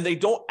 and they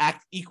don't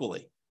act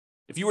equally.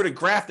 If you were to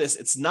graph this,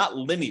 it's not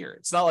linear.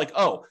 It's not like,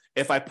 oh,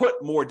 if I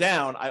put more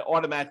down, I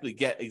automatically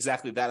get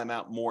exactly that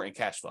amount more in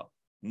cash flow.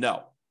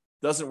 No,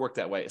 doesn't work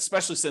that way,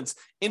 especially since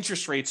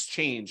interest rates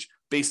change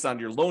based on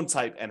your loan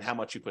type and how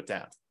much you put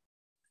down.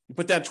 You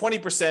put down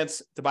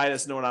 20% to buy it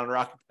as a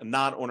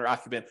non-owner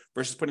occupant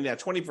versus putting down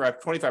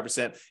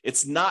 25%.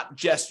 It's not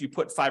just you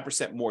put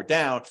 5% more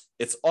down.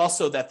 It's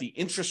also that the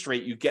interest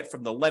rate you get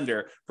from the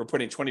lender for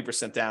putting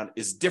 20% down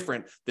is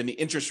different than the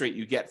interest rate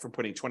you get from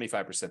putting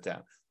 25%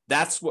 down.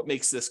 That's what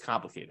makes this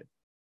complicated.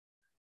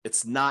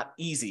 It's not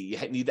easy.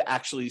 You need to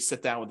actually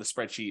sit down with a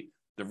spreadsheet,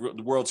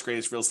 the world's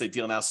greatest real estate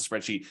deal analysis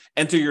spreadsheet,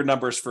 enter your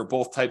numbers for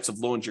both types of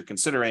loans you're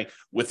considering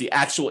with the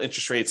actual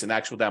interest rates and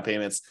actual down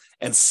payments,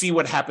 and see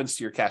what happens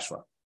to your cash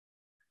flow.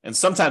 And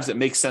sometimes it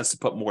makes sense to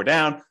put more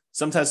down.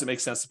 Sometimes it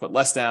makes sense to put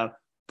less down,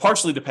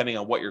 partially depending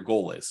on what your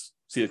goal is.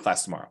 See the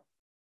class tomorrow.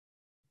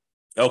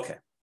 Okay.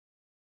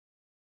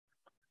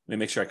 Let me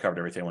make sure I covered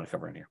everything I want to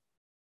cover in here.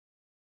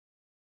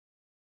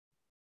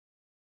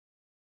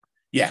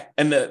 Yeah,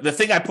 and the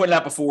thing I pointed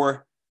out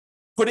before,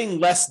 putting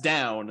less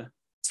down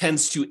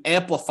tends to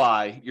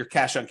amplify your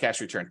cash on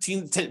cash return,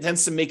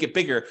 tends to make it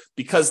bigger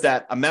because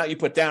that amount you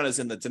put down is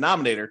in the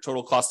denominator,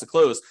 total cost to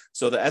close.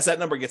 So that as that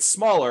number gets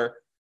smaller,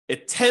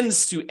 it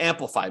tends to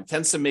amplify, it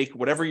tends to make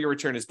whatever your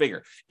return is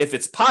bigger. If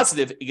it's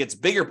positive, it gets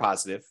bigger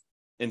positive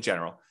in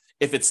general.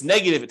 If it's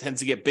negative, it tends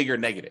to get bigger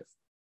negative.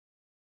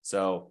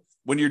 So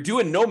when you're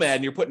doing Nomad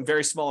and you're putting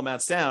very small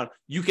amounts down,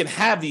 you can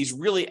have these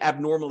really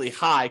abnormally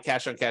high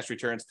cash on cash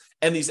returns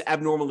and these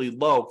abnormally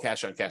low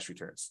cash on cash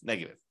returns,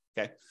 negative.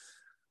 Okay.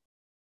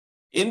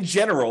 In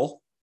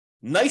general,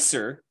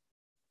 nicer,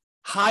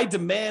 high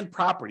demand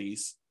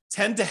properties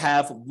tend to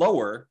have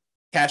lower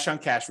cash on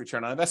cash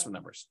return on investment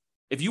numbers.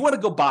 If you want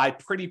to go buy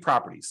pretty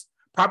properties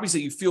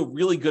that you feel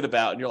really good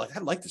about, and you're like, I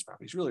like this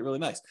property, it's really, really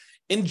nice.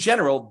 In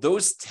general,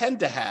 those tend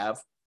to have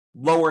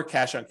lower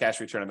cash on cash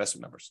return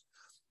investment numbers.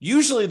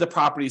 Usually the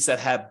properties that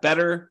have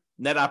better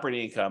net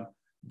operating income,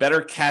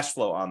 better cash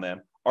flow on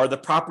them are the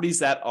properties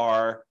that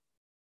are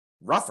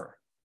rougher,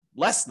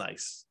 less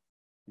nice.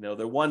 You know,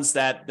 they're ones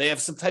that they have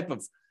some type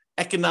of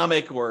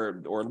economic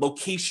or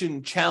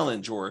location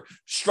challenge or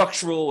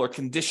structural or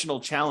conditional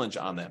challenge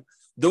on them.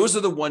 Those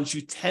are the ones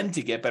you tend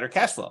to get better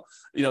cash flow.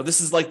 You know,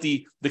 this is like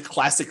the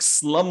classic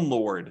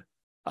slumlord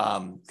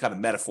kind of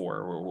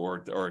metaphor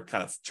or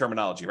kind of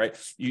terminology, right?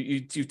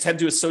 You tend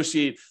to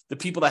associate the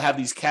people that have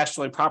these cash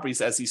flowing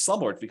properties as these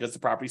slumlords because the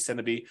properties tend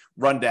to be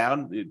run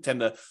down. They tend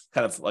to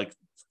kind of like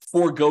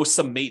forego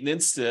some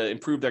maintenance to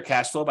improve their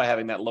cash flow by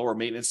having that lower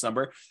maintenance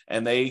number.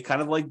 And they kind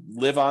of like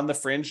live on the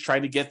fringe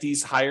trying to get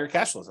these higher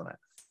cash flows on that.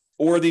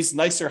 Or these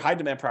nicer high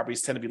demand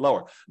properties tend to be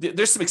lower.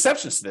 There's some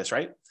exceptions to this,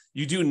 right?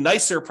 You do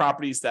nicer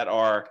properties that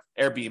are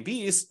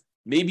Airbnbs,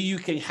 maybe you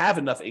can have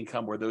enough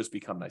income where those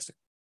become nicer.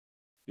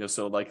 You know,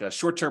 so like a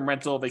short-term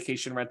rental,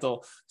 vacation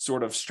rental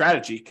sort of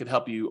strategy could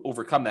help you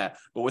overcome that.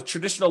 But with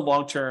traditional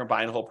long-term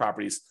buy and hold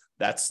properties,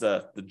 that's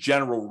the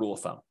general rule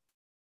of thumb.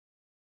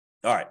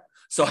 All right.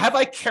 So have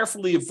I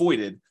carefully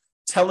avoided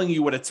telling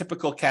you what a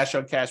typical cash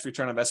on cash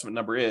return on investment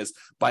number is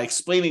by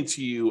explaining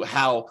to you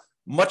how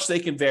much they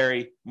can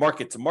vary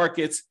market to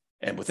market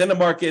and within the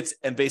markets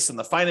and based on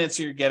the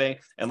financing you're getting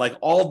and like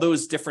all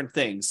those different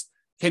things?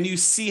 Can you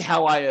see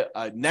how I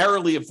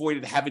narrowly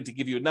avoided having to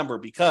give you a number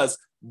because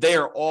they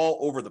are all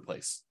over the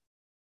place?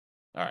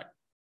 All right.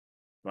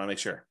 I want to make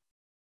sure.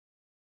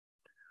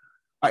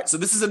 All right. So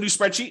this is a new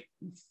spreadsheet.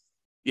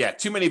 Yeah,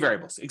 too many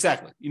variables.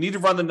 Exactly. You need to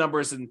run the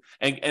numbers and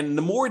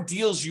the more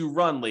deals you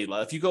run,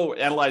 Layla, if you go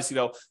analyze,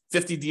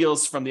 50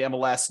 deals from the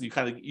MLS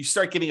and you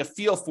start getting a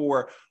feel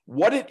for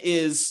what it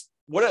is,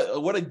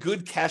 what a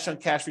good cash on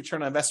cash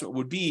return on investment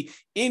would be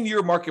in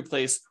your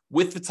marketplace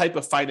with the type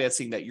of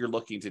financing that you're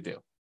looking to do.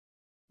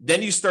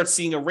 Then you start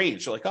seeing a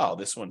range. You're like, oh,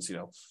 this one's,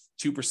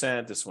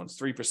 2%, this one's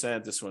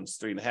 3%, this one's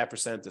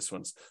 3.5%, this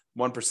one's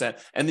 1%.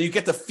 And then you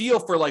get the feel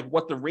for like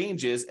what the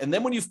range is. And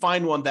then when you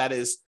find one that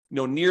is,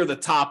 near the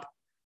top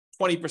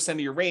 20% of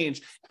your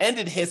range and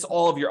it hits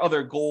all of your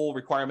other goal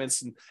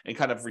requirements and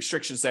kind of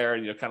restrictions there,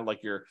 and kind of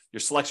like your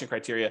selection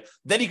criteria,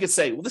 then you could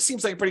say, well, this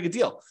seems like a pretty good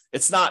deal.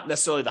 It's not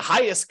necessarily the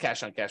highest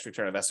cash on cash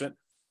return investment.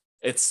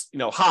 It's,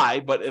 high,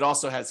 but it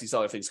also has these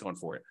other things going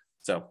for it.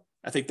 So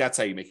I think that's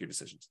how you make your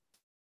decisions.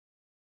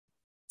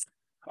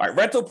 All right,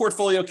 rental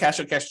portfolio, cash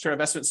on cash return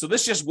investment. So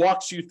this just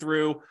walks you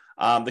through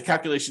the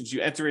calculations.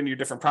 You enter in your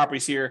different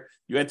properties here.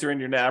 You enter in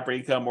your net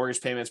operating income,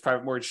 mortgage payments,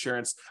 private mortgage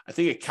insurance. I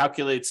think it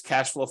calculates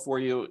cash flow for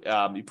you.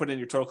 You put in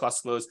your total cost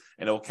of close,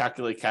 and it will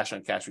calculate cash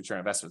on cash return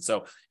investment.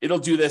 So it'll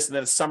do this, and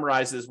then it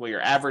summarizes what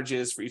your average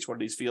is for each one of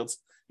these fields,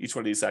 each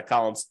one of these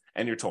columns,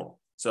 and your total.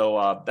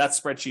 So that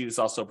spreadsheet is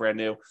also brand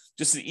new.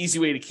 Just an easy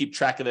way to keep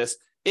track of this.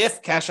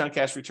 If cash on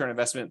cash return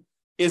investment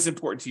is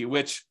important to you,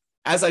 which,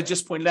 as I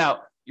just pointed out,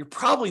 you're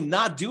probably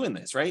not doing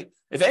this, right?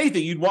 If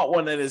anything, you'd want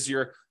one that is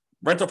your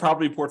rental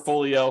property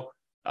portfolio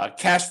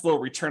cash flow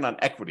return on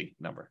equity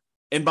number.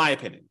 In my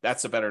opinion,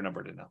 that's a better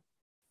number to know.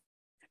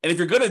 And if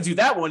you're going to do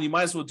that one, you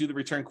might as well do the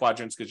return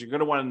quadrants because you're going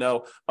to want to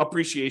know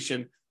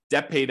appreciation,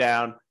 debt pay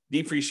down,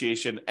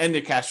 depreciation, and the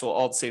cash flow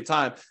all at the same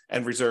time,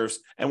 and reserves,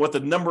 and what the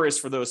number is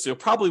for those. So you'll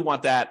probably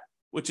want that,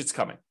 which it's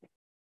coming.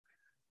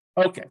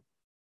 Okay.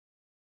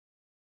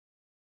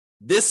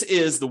 This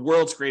is the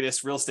world's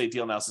greatest real estate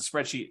deal analysis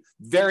spreadsheet,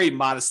 very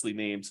modestly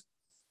named.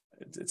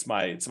 It's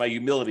my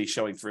humility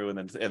showing through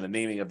and the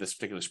naming of this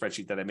particular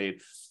spreadsheet that I made.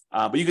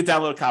 But you can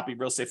download a copy,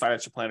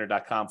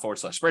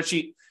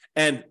 realestatefinancialplanner.com/spreadsheet.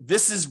 And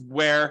this is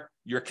where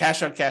your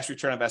cash on cash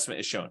return on investment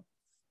is shown.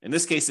 In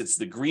this case, it's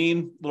the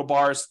green little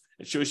bars.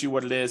 It shows you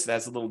what it is. It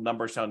has a little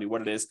number telling you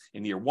what it is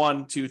in year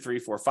 1, 2, 3,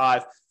 4,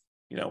 5.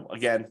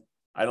 Again,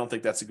 I don't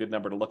think that's a good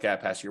number to look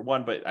at past year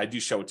 1, but I do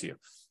show it to you.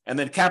 And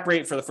then cap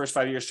rate for the first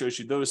 5 years shows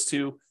you those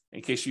two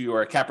in case you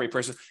are a cap rate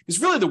person. Because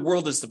really the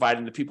world is divided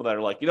into people that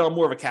are like, I'm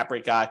more of a cap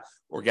rate guy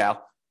or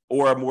gal,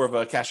 or I'm more of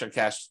a cash on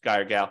cash guy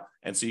or gal.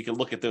 And so you can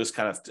look at those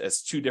kind of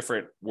as two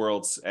different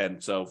worlds.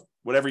 And so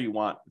whatever you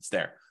want, it's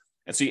there.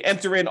 And so you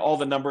enter in all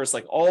the numbers,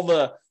 like all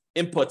the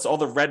inputs, all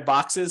the red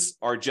boxes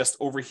are just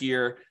over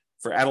here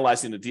for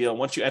analyzing the deal.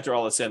 Once you enter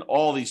all this in,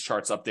 all these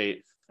charts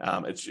update.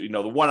 It's the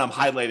one I'm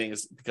highlighting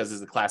is because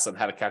there's a class on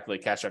how to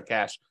calculate cash on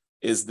cash.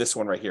 is this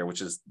one right here,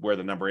 which is where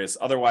the number is.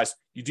 Otherwise,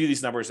 you do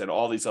these numbers and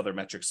all these other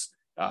metrics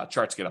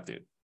charts get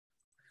updated.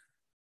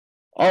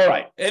 All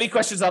right. Any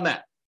questions on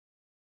that?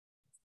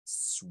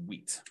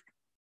 Sweet.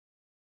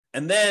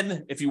 And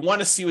then if you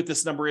want to see what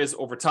this number is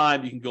over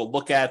time, you can go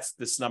look at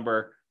this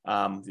number,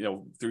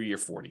 through year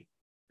 40.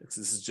 This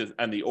is just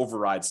on the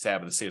overrides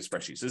tab of the same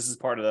spreadsheet. So this is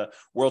part of the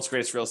world's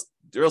greatest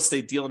real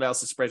estate deal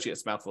analysis spreadsheet.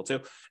 It's a mouthful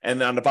too.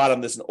 And then on the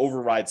bottom, there's an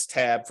overrides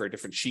tab for a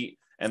different sheet.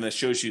 And then it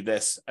shows you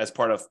this as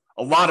part of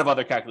a lot of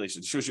other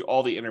calculations. It shows you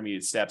all the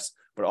intermediate steps,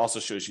 but it also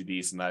shows you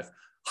these. And I've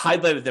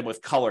highlighted them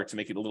with color to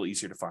make it a little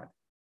easier to find.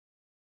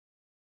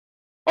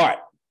 All right.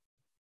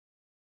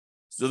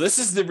 So this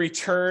is the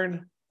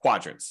return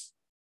quadrants.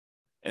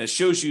 And it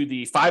shows you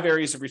the 5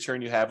 areas of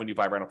return you have when you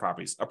buy rental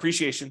properties.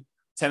 Appreciation,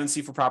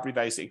 tendency for property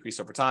values to increase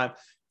over time.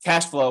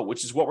 Cash flow,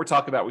 which is what we're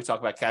talking about. We talk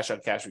about cash on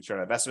cash return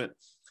on investment.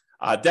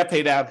 Debt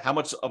pay down, how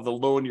much of the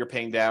loan you're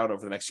paying down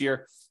over the next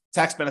year.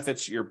 Tax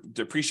benefits, your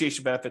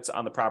depreciation benefits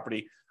on the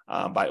property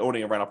by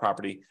owning a rental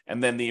property.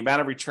 And then the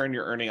amount of return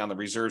you're earning on the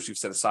reserves you've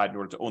set aside in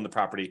order to own the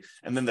property.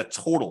 And then the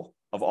total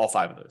of all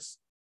 5 of those.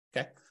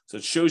 Okay, so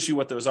it shows you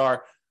what those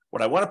are.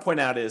 What I want to point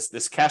out is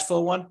this cash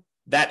flow one,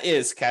 that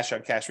is cash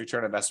on cash return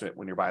on investment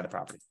when you're buying the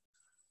property.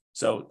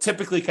 So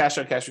typically cash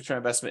on cash return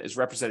on investment is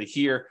represented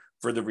here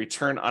for the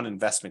return on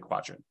investment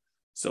quadrant.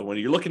 So when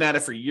you're looking at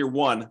it for year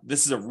 1,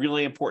 this is a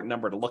really important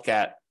number to look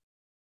at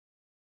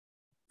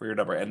for your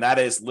number. And that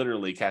is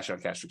literally cash on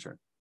cash return.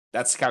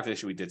 That's the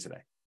calculation we did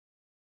today.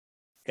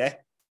 Okay.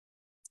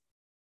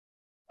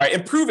 All right.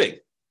 Improving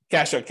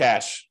cash on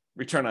cash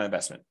return on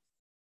investment.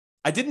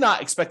 I did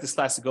not expect this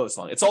class to go this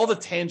long. It's all the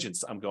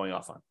tangents I'm going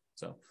off on.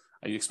 So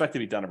I expect to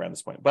be done around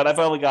this point, but I've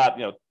only got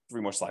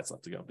 3 more slides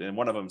left to go. And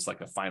one of them is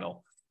like a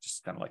final,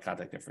 just kind of like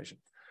contact information.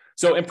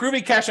 So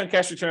improving cash on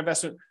cash return on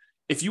investment.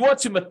 If you want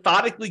to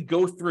methodically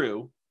go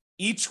through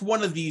each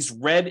one of these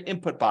red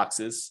input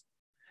boxes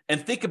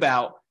and think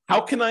about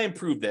how can I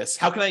improve this?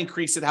 How can I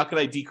increase it? How can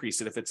I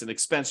decrease it? If it's an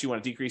expense, you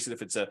want to decrease it.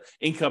 If it's an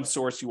income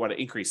source, you want to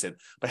increase it.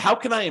 But how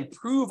can I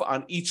improve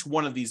on each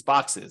one of these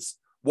boxes?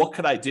 What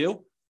could I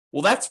do?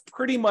 Well, that's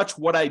pretty much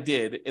what I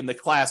did in the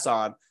class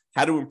on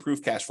how to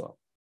improve cash flow.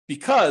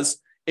 Because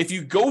if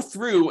you go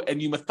through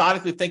and you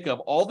methodically think of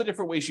all the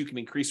different ways you can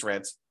increase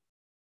rents,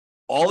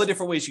 all the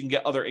different ways you can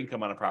get other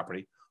income on a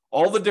property,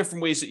 all the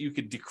different ways that you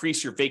could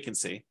decrease your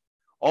vacancy,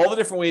 all the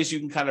different ways you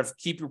can kind of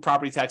keep your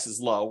property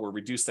taxes low or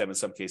reduce them in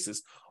some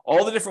cases,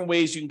 all the different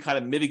ways you can kind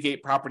of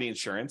mitigate property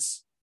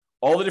insurance,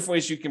 all the different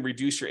ways you can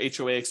reduce your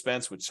HOA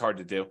expense, which is hard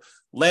to do,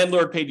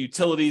 landlord paid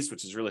utilities,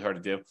 which is really hard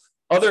to do,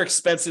 other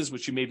expenses,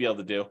 which you may be able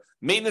to do,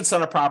 maintenance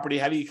on a property,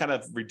 how do you kind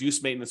of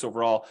reduce maintenance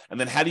overall, and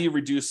then how do you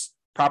reduce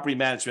property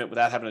management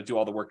without having to do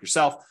all the work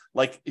yourself?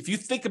 Like if you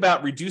think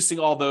about reducing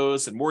all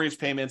those and mortgage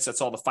payments,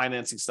 that's all the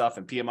financing stuff,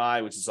 and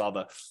PMI, which is all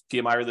the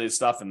PMI related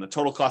stuff, and the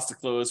total cost to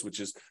close,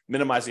 which is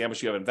minimizing how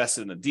much you have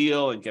invested in the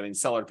deal and getting the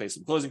seller to pay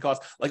some closing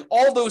costs. Like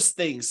all those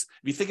things,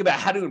 if you think about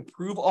how to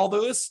improve all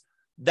those,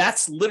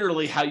 that's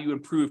literally how you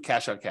improve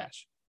cash on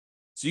cash.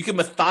 So you can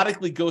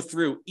methodically go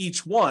through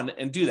each one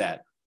and do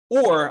that.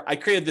 Or I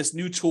created this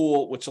new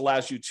tool, which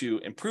allows you to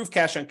improve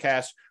cash on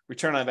cash,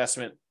 return on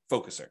investment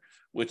focuser,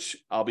 which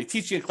I'll be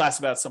teaching a class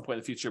about at some point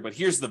in the future. But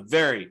here's the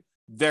very,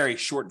 very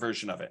short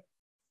version of it.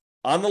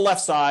 On the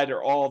left side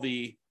are all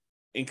the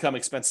income,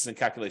 expenses, and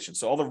calculations.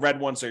 So all the red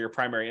ones are your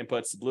primary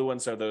inputs. The blue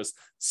ones are those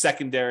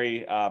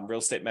secondary real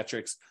estate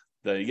metrics.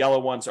 The yellow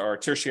ones are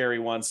tertiary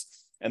ones.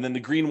 And then the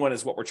green one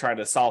is what we're trying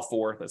to solve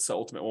for. That's the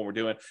ultimate one we're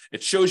doing.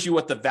 It shows you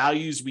what the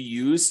values we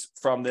use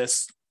from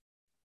this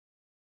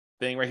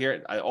thing right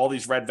here. All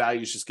these red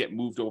values just get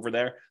moved over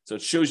there. So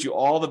it shows you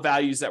all the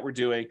values that we're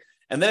doing.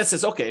 And then it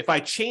says, okay, if I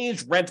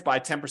change rent by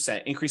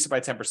 10%, increase it by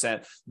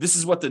 10%, this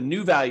is what the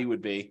new value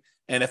would be.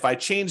 And if I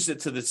changed it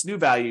to this new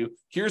value,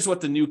 here's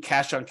what the new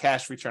cash on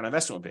cash return on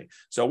investment would be.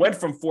 So it went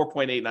from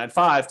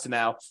 4.895 to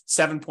now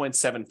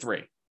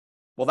 7.73.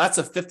 Well, that's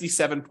a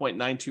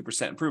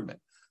 57.92% improvement.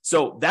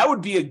 So that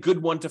would be a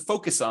good one to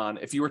focus on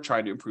if you were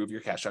trying to improve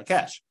your cash on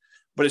cash.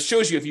 But it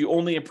shows you if you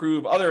only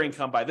improve other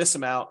income by this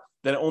amount,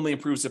 then it only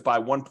improves it by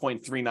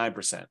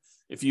 1.39%.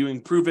 If you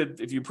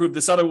improve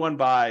this other one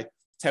by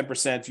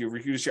 10%, you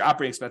reduce your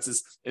operating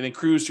expenses, it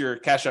improves your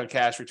cash on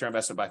cash return on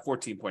investment by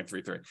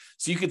 14.33.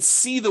 So you can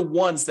see the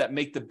ones that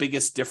make the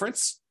biggest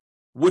difference,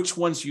 which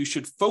ones you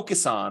should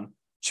focus on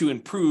to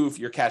improve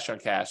your cash on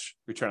cash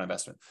return on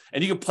investment.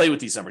 And you can play with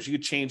these numbers. You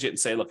could change it and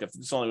say, look, if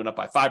this only went up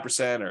by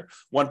 5% or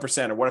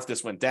 1%, or what if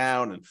this went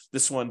down and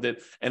this one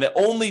did, and it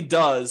only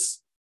does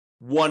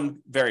one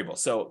variable.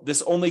 So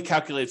this only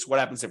calculates what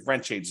happens if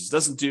rent changes. It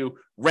doesn't do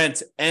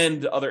rent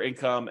and other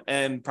income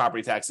and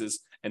property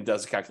taxes and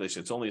does a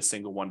calculation. It's only a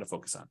single one to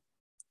focus on.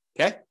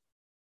 Okay.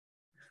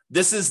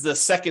 This is the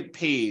second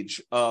page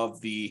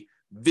of the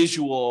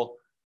visual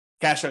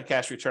cash on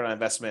cash return on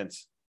investment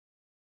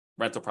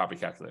rental property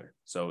calculator.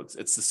 So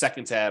it's the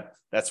second tab.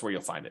 That's where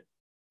you'll find it.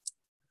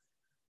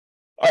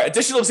 All right,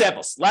 additional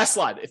examples. Last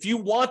slide. If you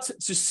want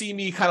to see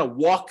me kind of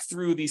walk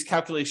through these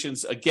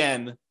calculations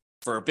again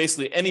for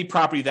basically any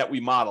property that we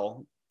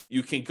model,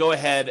 you can go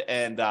ahead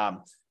and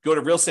go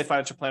to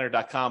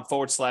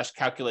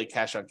realestatefinancialplanner.com/calculate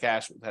cash on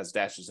cash. It has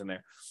dashes in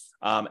there.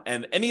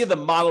 And any of the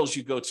models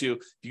you go to, if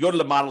you go to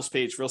the models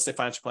page, Real Estate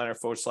Financial Planner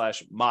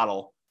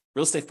 /model,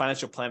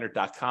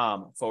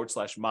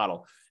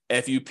 realestatefinancialplanner.com/model. And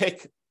if you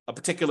pick a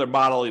particular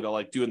model,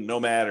 like doing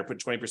Nomad or put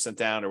 20%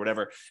 down or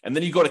whatever, and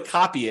then you go to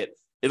copy it,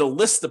 it'll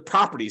list the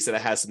properties that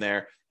it has in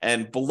there.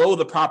 And below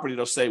the property,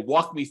 it'll say,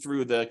 walk me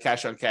through the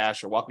cash on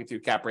cash, or walk me through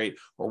cap rate,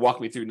 or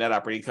walk me through net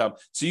operating income.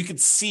 So you can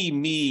see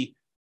me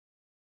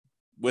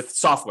with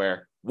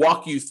software,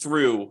 walk you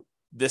through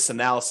this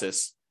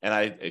analysis. And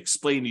I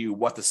explain to you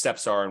what the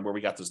steps are and where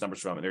we got those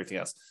numbers from and everything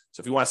else. So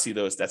if you want to see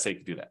those, that's how you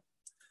can do that.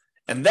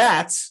 And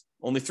that's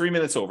only 3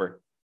 minutes over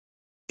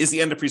is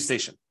the end of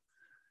presentation.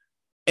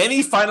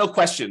 Any final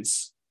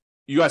questions?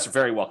 You guys are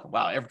very welcome.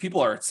 Wow, people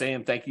are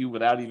saying thank you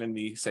without even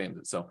me saying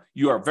it. So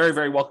you are very,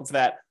 very welcome for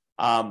that.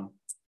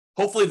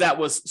 Hopefully that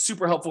was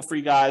super helpful for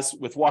you guys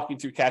with walking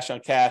through cash on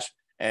cash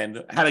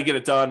and how to get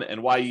it done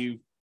and why you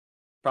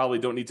probably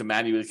don't need to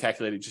manually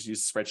calculate it, just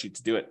use the spreadsheet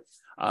to do it.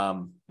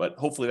 But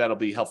hopefully that'll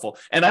be helpful.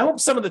 And I hope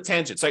some of the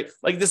tangents, right?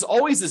 Like there's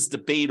always this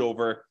debate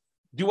over,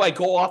 do I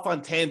go off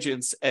on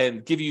tangents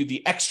and give you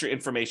the extra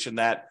information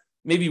that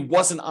maybe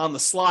wasn't on the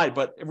slide,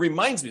 but it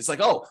reminds me, it's like,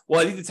 oh, well,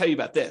 I need to tell you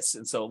about this.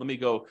 And so let me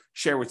go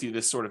share with you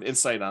this sort of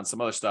insight on some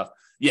other stuff.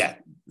 Yeah.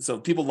 So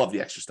people love the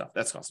extra stuff.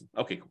 That's awesome.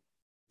 Okay, cool.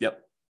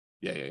 Yep.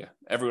 Yeah.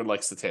 Everyone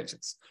likes the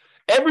tangents.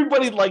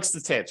 Everybody likes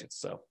the tangents.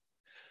 So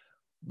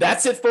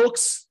that's it,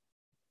 folks.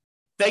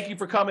 Thank you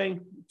for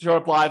coming. Show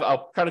up live.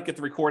 I'll try to get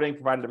the recording,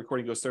 provided the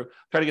recording goes through.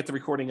 Try to get the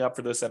recording up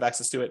for those that have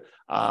access to it.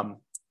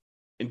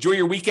 Enjoy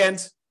your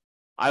weekend.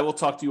 I will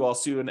talk to you all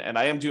soon. And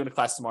I am doing a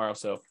class tomorrow.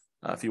 So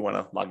if you want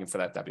to log in for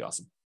that, that'd be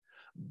awesome.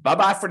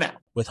 Bye-bye for now.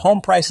 With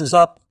home prices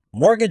up,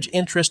 mortgage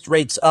interest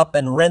rates up,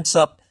 and rents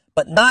up,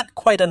 but not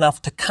quite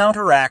enough to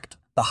counteract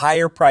the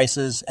higher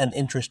prices and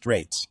interest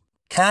rates.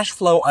 Cash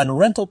flow on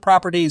rental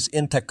properties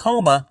in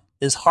Tacoma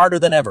is harder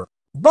than ever.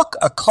 Book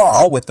a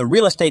call with the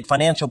Real Estate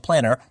Financial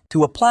Planner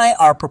to apply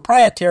our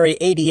proprietary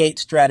 88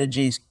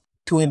 strategies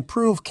to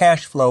improve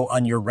cash flow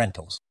on your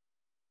rentals.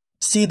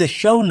 See the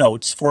show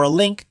notes for a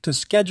link to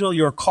schedule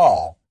your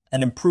call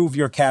and improve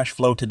your cash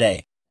flow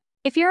today.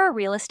 If you're a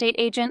real estate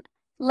agent,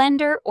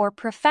 lender, or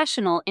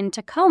professional in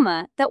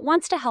Tacoma that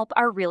wants to help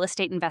our real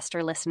estate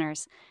investor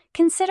listeners,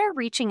 consider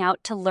reaching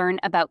out to learn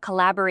about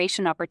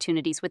collaboration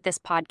opportunities with this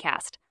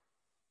podcast.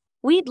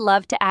 We'd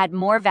love to add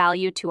more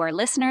value to our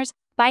listeners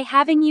by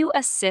having you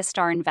assist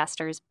our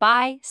investors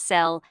buy,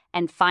 sell,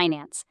 and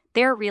finance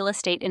their real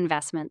estate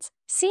investments.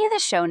 See the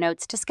show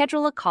notes to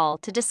schedule a call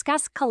to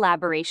discuss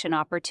collaboration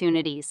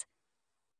opportunities.